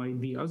do and why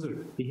the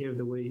other behave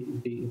the way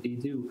they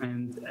do.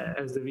 And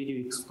as the video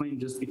explained,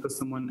 just because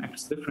someone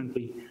acts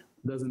differently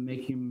doesn't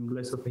make him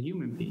less of a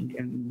human being.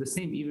 And the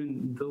same,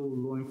 even though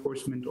law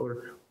enforcement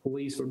or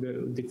police or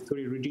the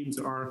dictatorial regimes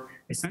are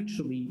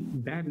essentially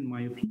bad, in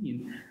my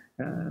opinion,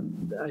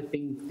 I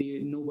think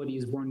nobody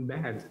is born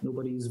bad.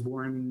 Nobody is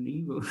born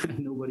evil.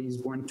 Nobody is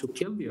born to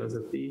kill the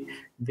other.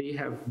 They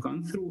have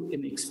gone through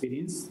an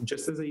experience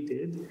just as I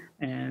did,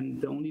 and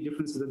the only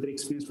difference is that their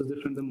experience was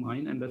different than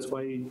mine, and that's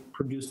why it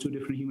produced two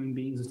different human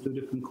beings with two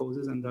different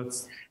causes. And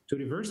that's to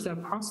reverse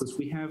that process.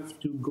 We have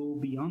to go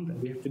beyond that.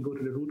 We have to go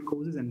to the root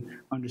causes and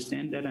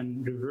understand that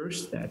and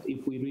reverse that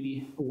if we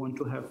really want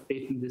to have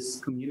faith in this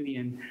community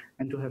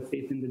and to have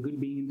faith in the good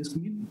being in this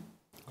community.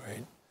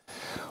 Right.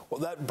 Well,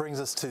 that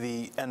brings us to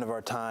the end of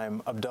our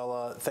time.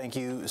 Abdallah, thank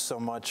you so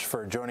much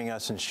for joining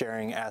us and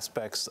sharing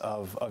aspects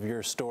of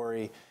your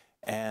story.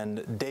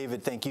 And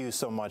David, thank you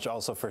so much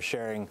also for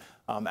sharing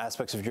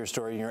aspects of your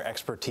story and your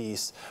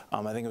expertise.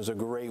 I think it was a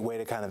great way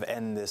to kind of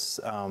end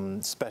this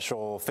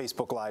special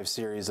Facebook Live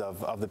series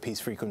of the Peace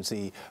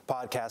Frequency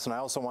podcast. And I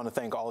also want to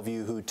thank all of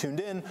you who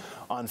tuned in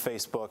on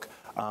Facebook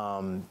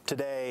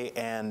today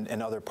and in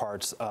other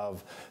parts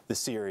of the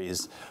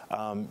series.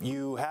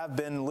 You have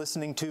been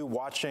listening to,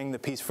 watching the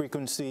Peace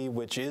Frequency,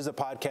 which is a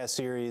podcast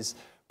series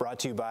brought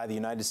to you by the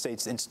United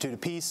States Institute of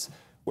Peace,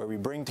 where we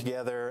bring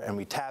together and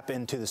we tap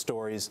into the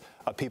stories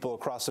of people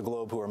across the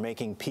globe who are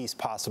making peace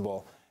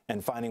possible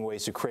and finding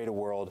ways to create a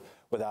world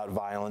without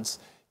violence.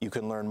 You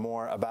can learn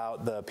more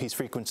about the Peace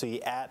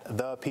Frequency at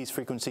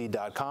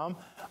thepeacefrequency.com.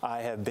 I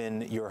have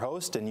been your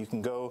host, and you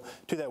can go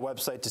to that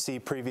website to see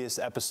previous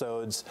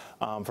episodes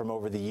from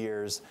over the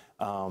years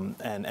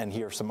and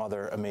hear some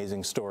other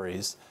amazing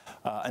stories.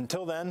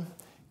 Until then,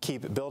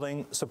 keep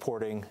building,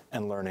 supporting,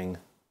 and learning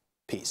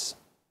peace.